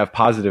 We can have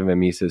positive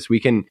mimesis. We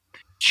can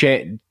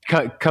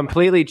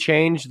completely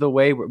change the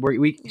way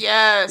we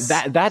yes.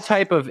 That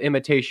type of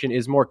imitation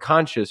is more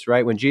conscious,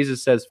 right? When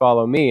Jesus says,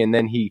 follow me, and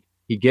then he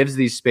gives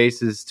these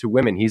spaces to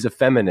women. He's a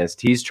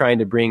feminist. He's trying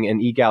to bring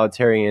an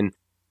egalitarian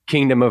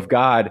kingdom of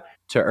God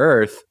to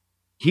earth.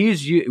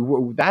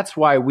 That's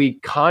why we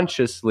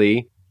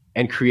consciously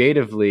and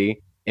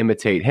creatively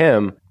imitate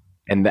him,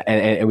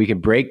 and we can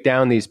break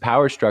down these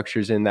power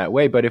structures in that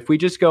way. But if we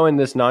just go in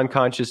this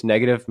non-conscious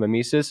negative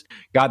mimesis,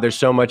 God, there's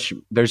so much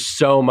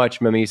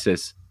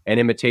mimesis and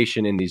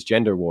imitation in these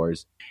gender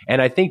wars.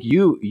 And I think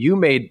you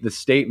made the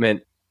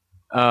statement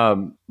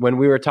when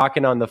we were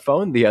talking on the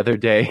phone the other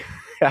day,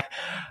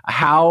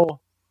 how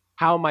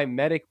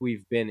mimetic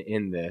we've been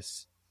in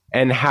this,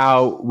 and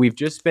how we've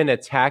just been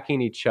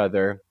attacking each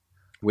other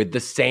with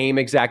the same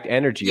exact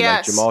energy,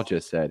 yes, like Jamal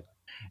just said.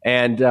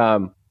 And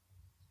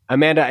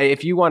Amanda,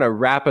 if you want to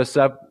wrap us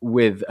up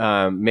with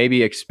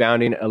maybe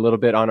expounding a little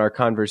bit on our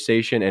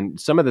conversation and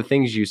some of the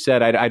things you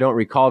said, I don't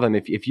recall them.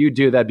 If you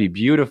do, that'd be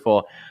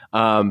beautiful,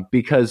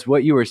 because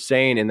what you were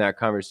saying in that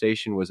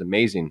conversation was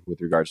amazing with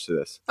regards to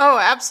this. Oh,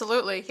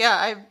 absolutely.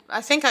 Yeah,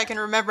 I think I can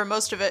remember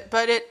most of it.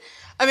 But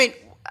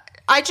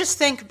I just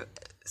think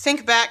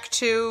back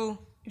to,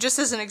 just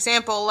as an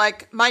example,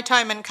 like my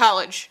time in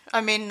college.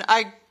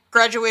 I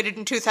graduated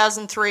in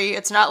 2003.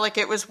 It's not like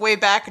it was way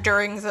back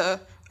during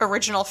the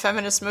original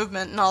feminist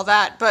movement and all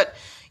that. But,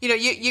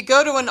 you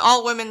go to an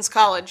all-women's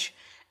college,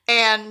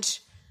 and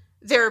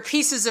there are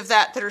pieces of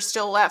that are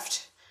still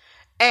left.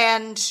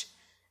 And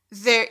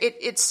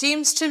it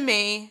seems to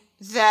me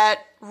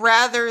that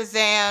rather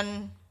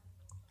than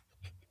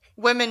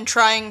women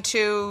trying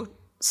to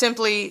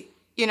simply,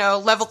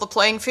 level the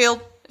playing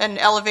field and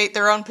elevate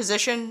their own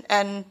position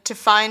and to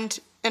find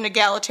an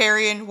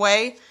egalitarian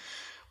way,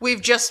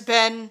 we've just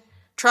been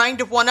trying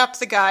to one-up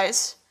the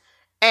guys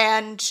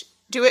and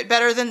do it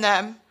better than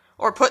them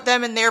or put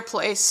them in their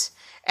place.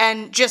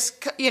 And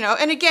just,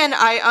 and again,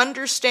 I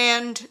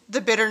understand the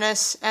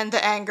bitterness and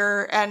the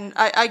anger, and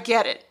I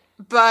get it.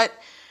 But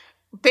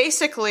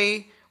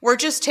basically, we're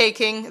just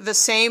taking the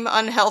same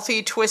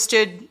unhealthy,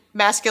 twisted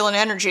masculine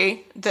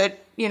energy that,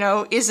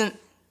 isn't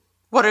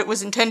what it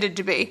was intended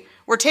to be.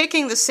 We're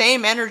taking the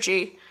same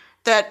energy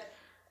that,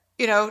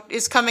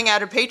 is coming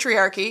out of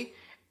patriarchy,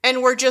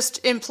 and we're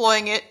just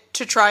employing it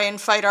to try and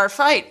fight our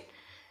fight.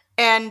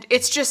 And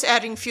it's just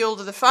adding fuel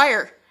to the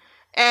fire.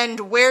 And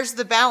where's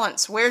the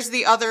balance? Where's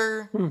the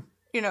other,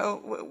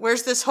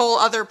 where's this whole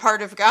other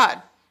part of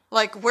God?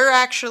 Like, we're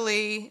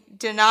actually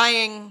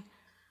denying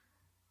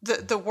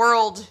the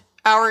world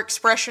our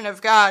expression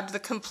of God, the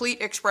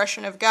complete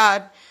expression of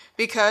God,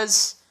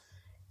 because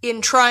in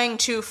trying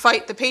to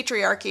fight the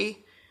patriarchy,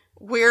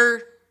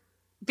 we're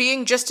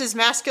being just as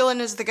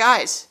masculine as the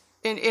guys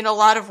in a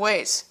lot of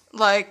ways.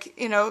 Like,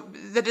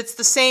 that it's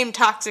the same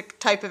toxic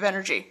type of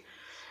energy.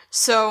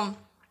 So,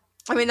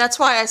 I mean, that's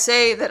why I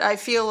say that I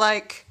feel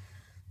like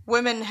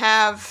women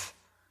have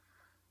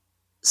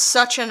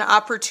such an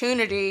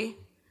opportunity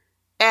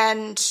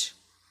and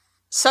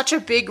such a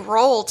big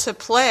role to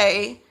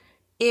play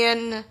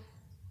in,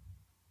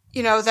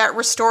 that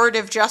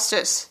restorative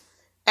justice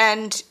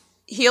and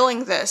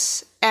healing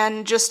this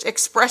and just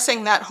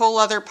expressing that whole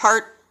other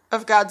part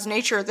of God's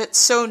nature that's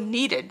so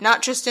needed,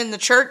 not just in the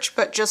church,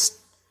 but just,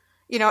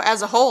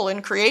 as a whole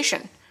in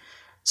creation.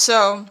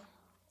 So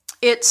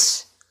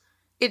it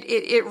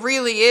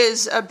really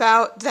is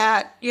about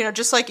that,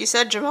 just like you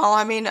said, Jamal,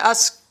 I mean,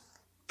 us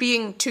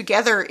being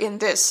together in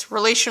this,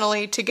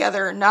 relationally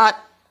together, not,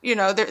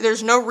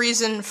 there's no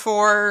reason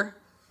for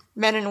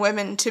men and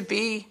women to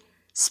be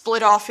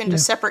split off into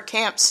separate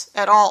camps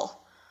at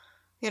all.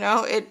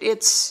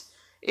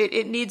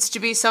 It needs to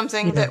be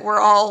something that we're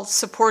all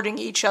supporting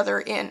each other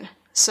in.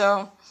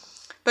 So,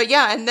 but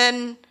yeah, and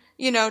then,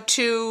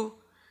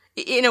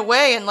 in a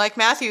way, and like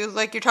Matthew,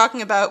 like you're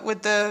talking about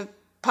with the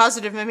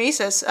positive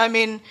mimesis, I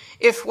mean,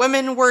 if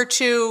women were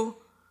to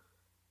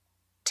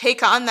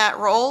take on that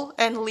role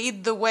and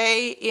lead the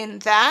way in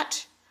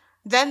that,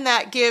 then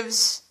that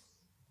gives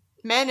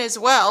men as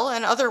well,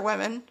 and other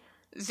women,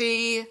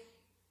 the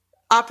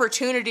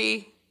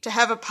opportunity to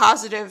have a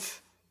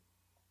positive,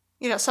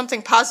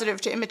 something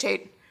positive to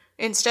imitate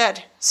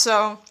instead.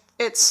 So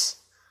it's,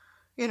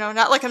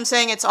 not like I'm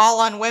saying it's all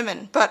on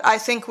women, but I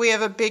think we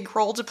have a big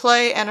role to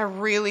play and a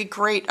really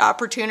great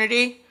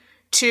opportunity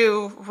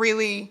to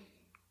really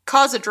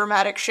cause a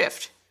dramatic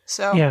shift.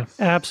 So yeah,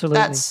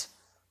 absolutely.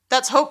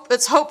 That's hope.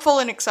 It's hopeful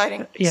and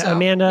exciting. Yeah, so,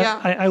 Amanda,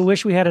 yeah. I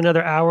wish we had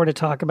another hour to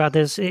talk about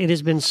this. It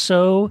has been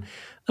so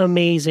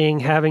amazing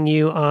having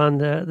you on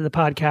the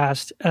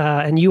podcast,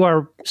 and you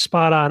are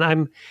spot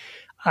on.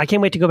 I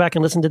can't wait to go back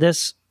and listen to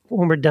this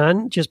when we're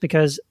done, just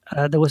because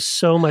there was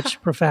so much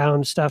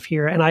profound stuff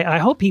here, and I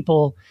hope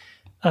people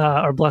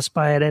are blessed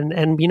by it.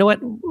 And you know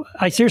what?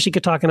 I seriously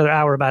could talk another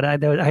hour about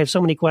it. I have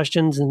so many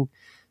questions and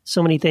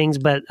so many things,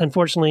 but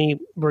unfortunately,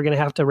 we're going to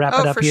have to wrap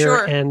it up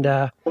here. Sure.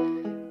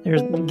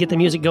 And get the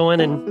music going.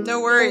 And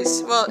no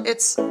worries. Well,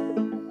 it's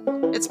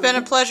been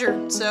a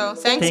pleasure. So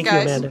thanks, thank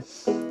guys. you, Amanda.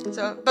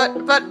 So, but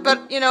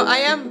I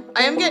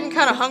am getting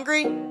kind of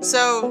hungry.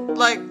 So,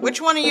 like, which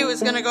one of you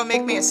is gonna go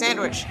make me a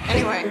sandwich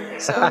anyway?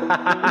 So,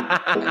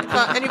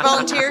 any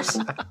volunteers?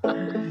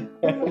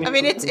 I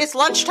mean, it's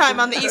lunchtime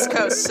on the East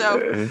Coast, so.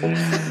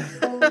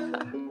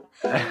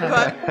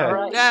 But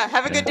yeah,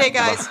 have a good day,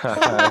 guys.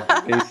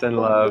 Peace and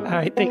love. All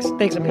right, thanks,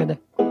 Amanda.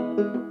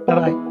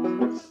 Bye bye.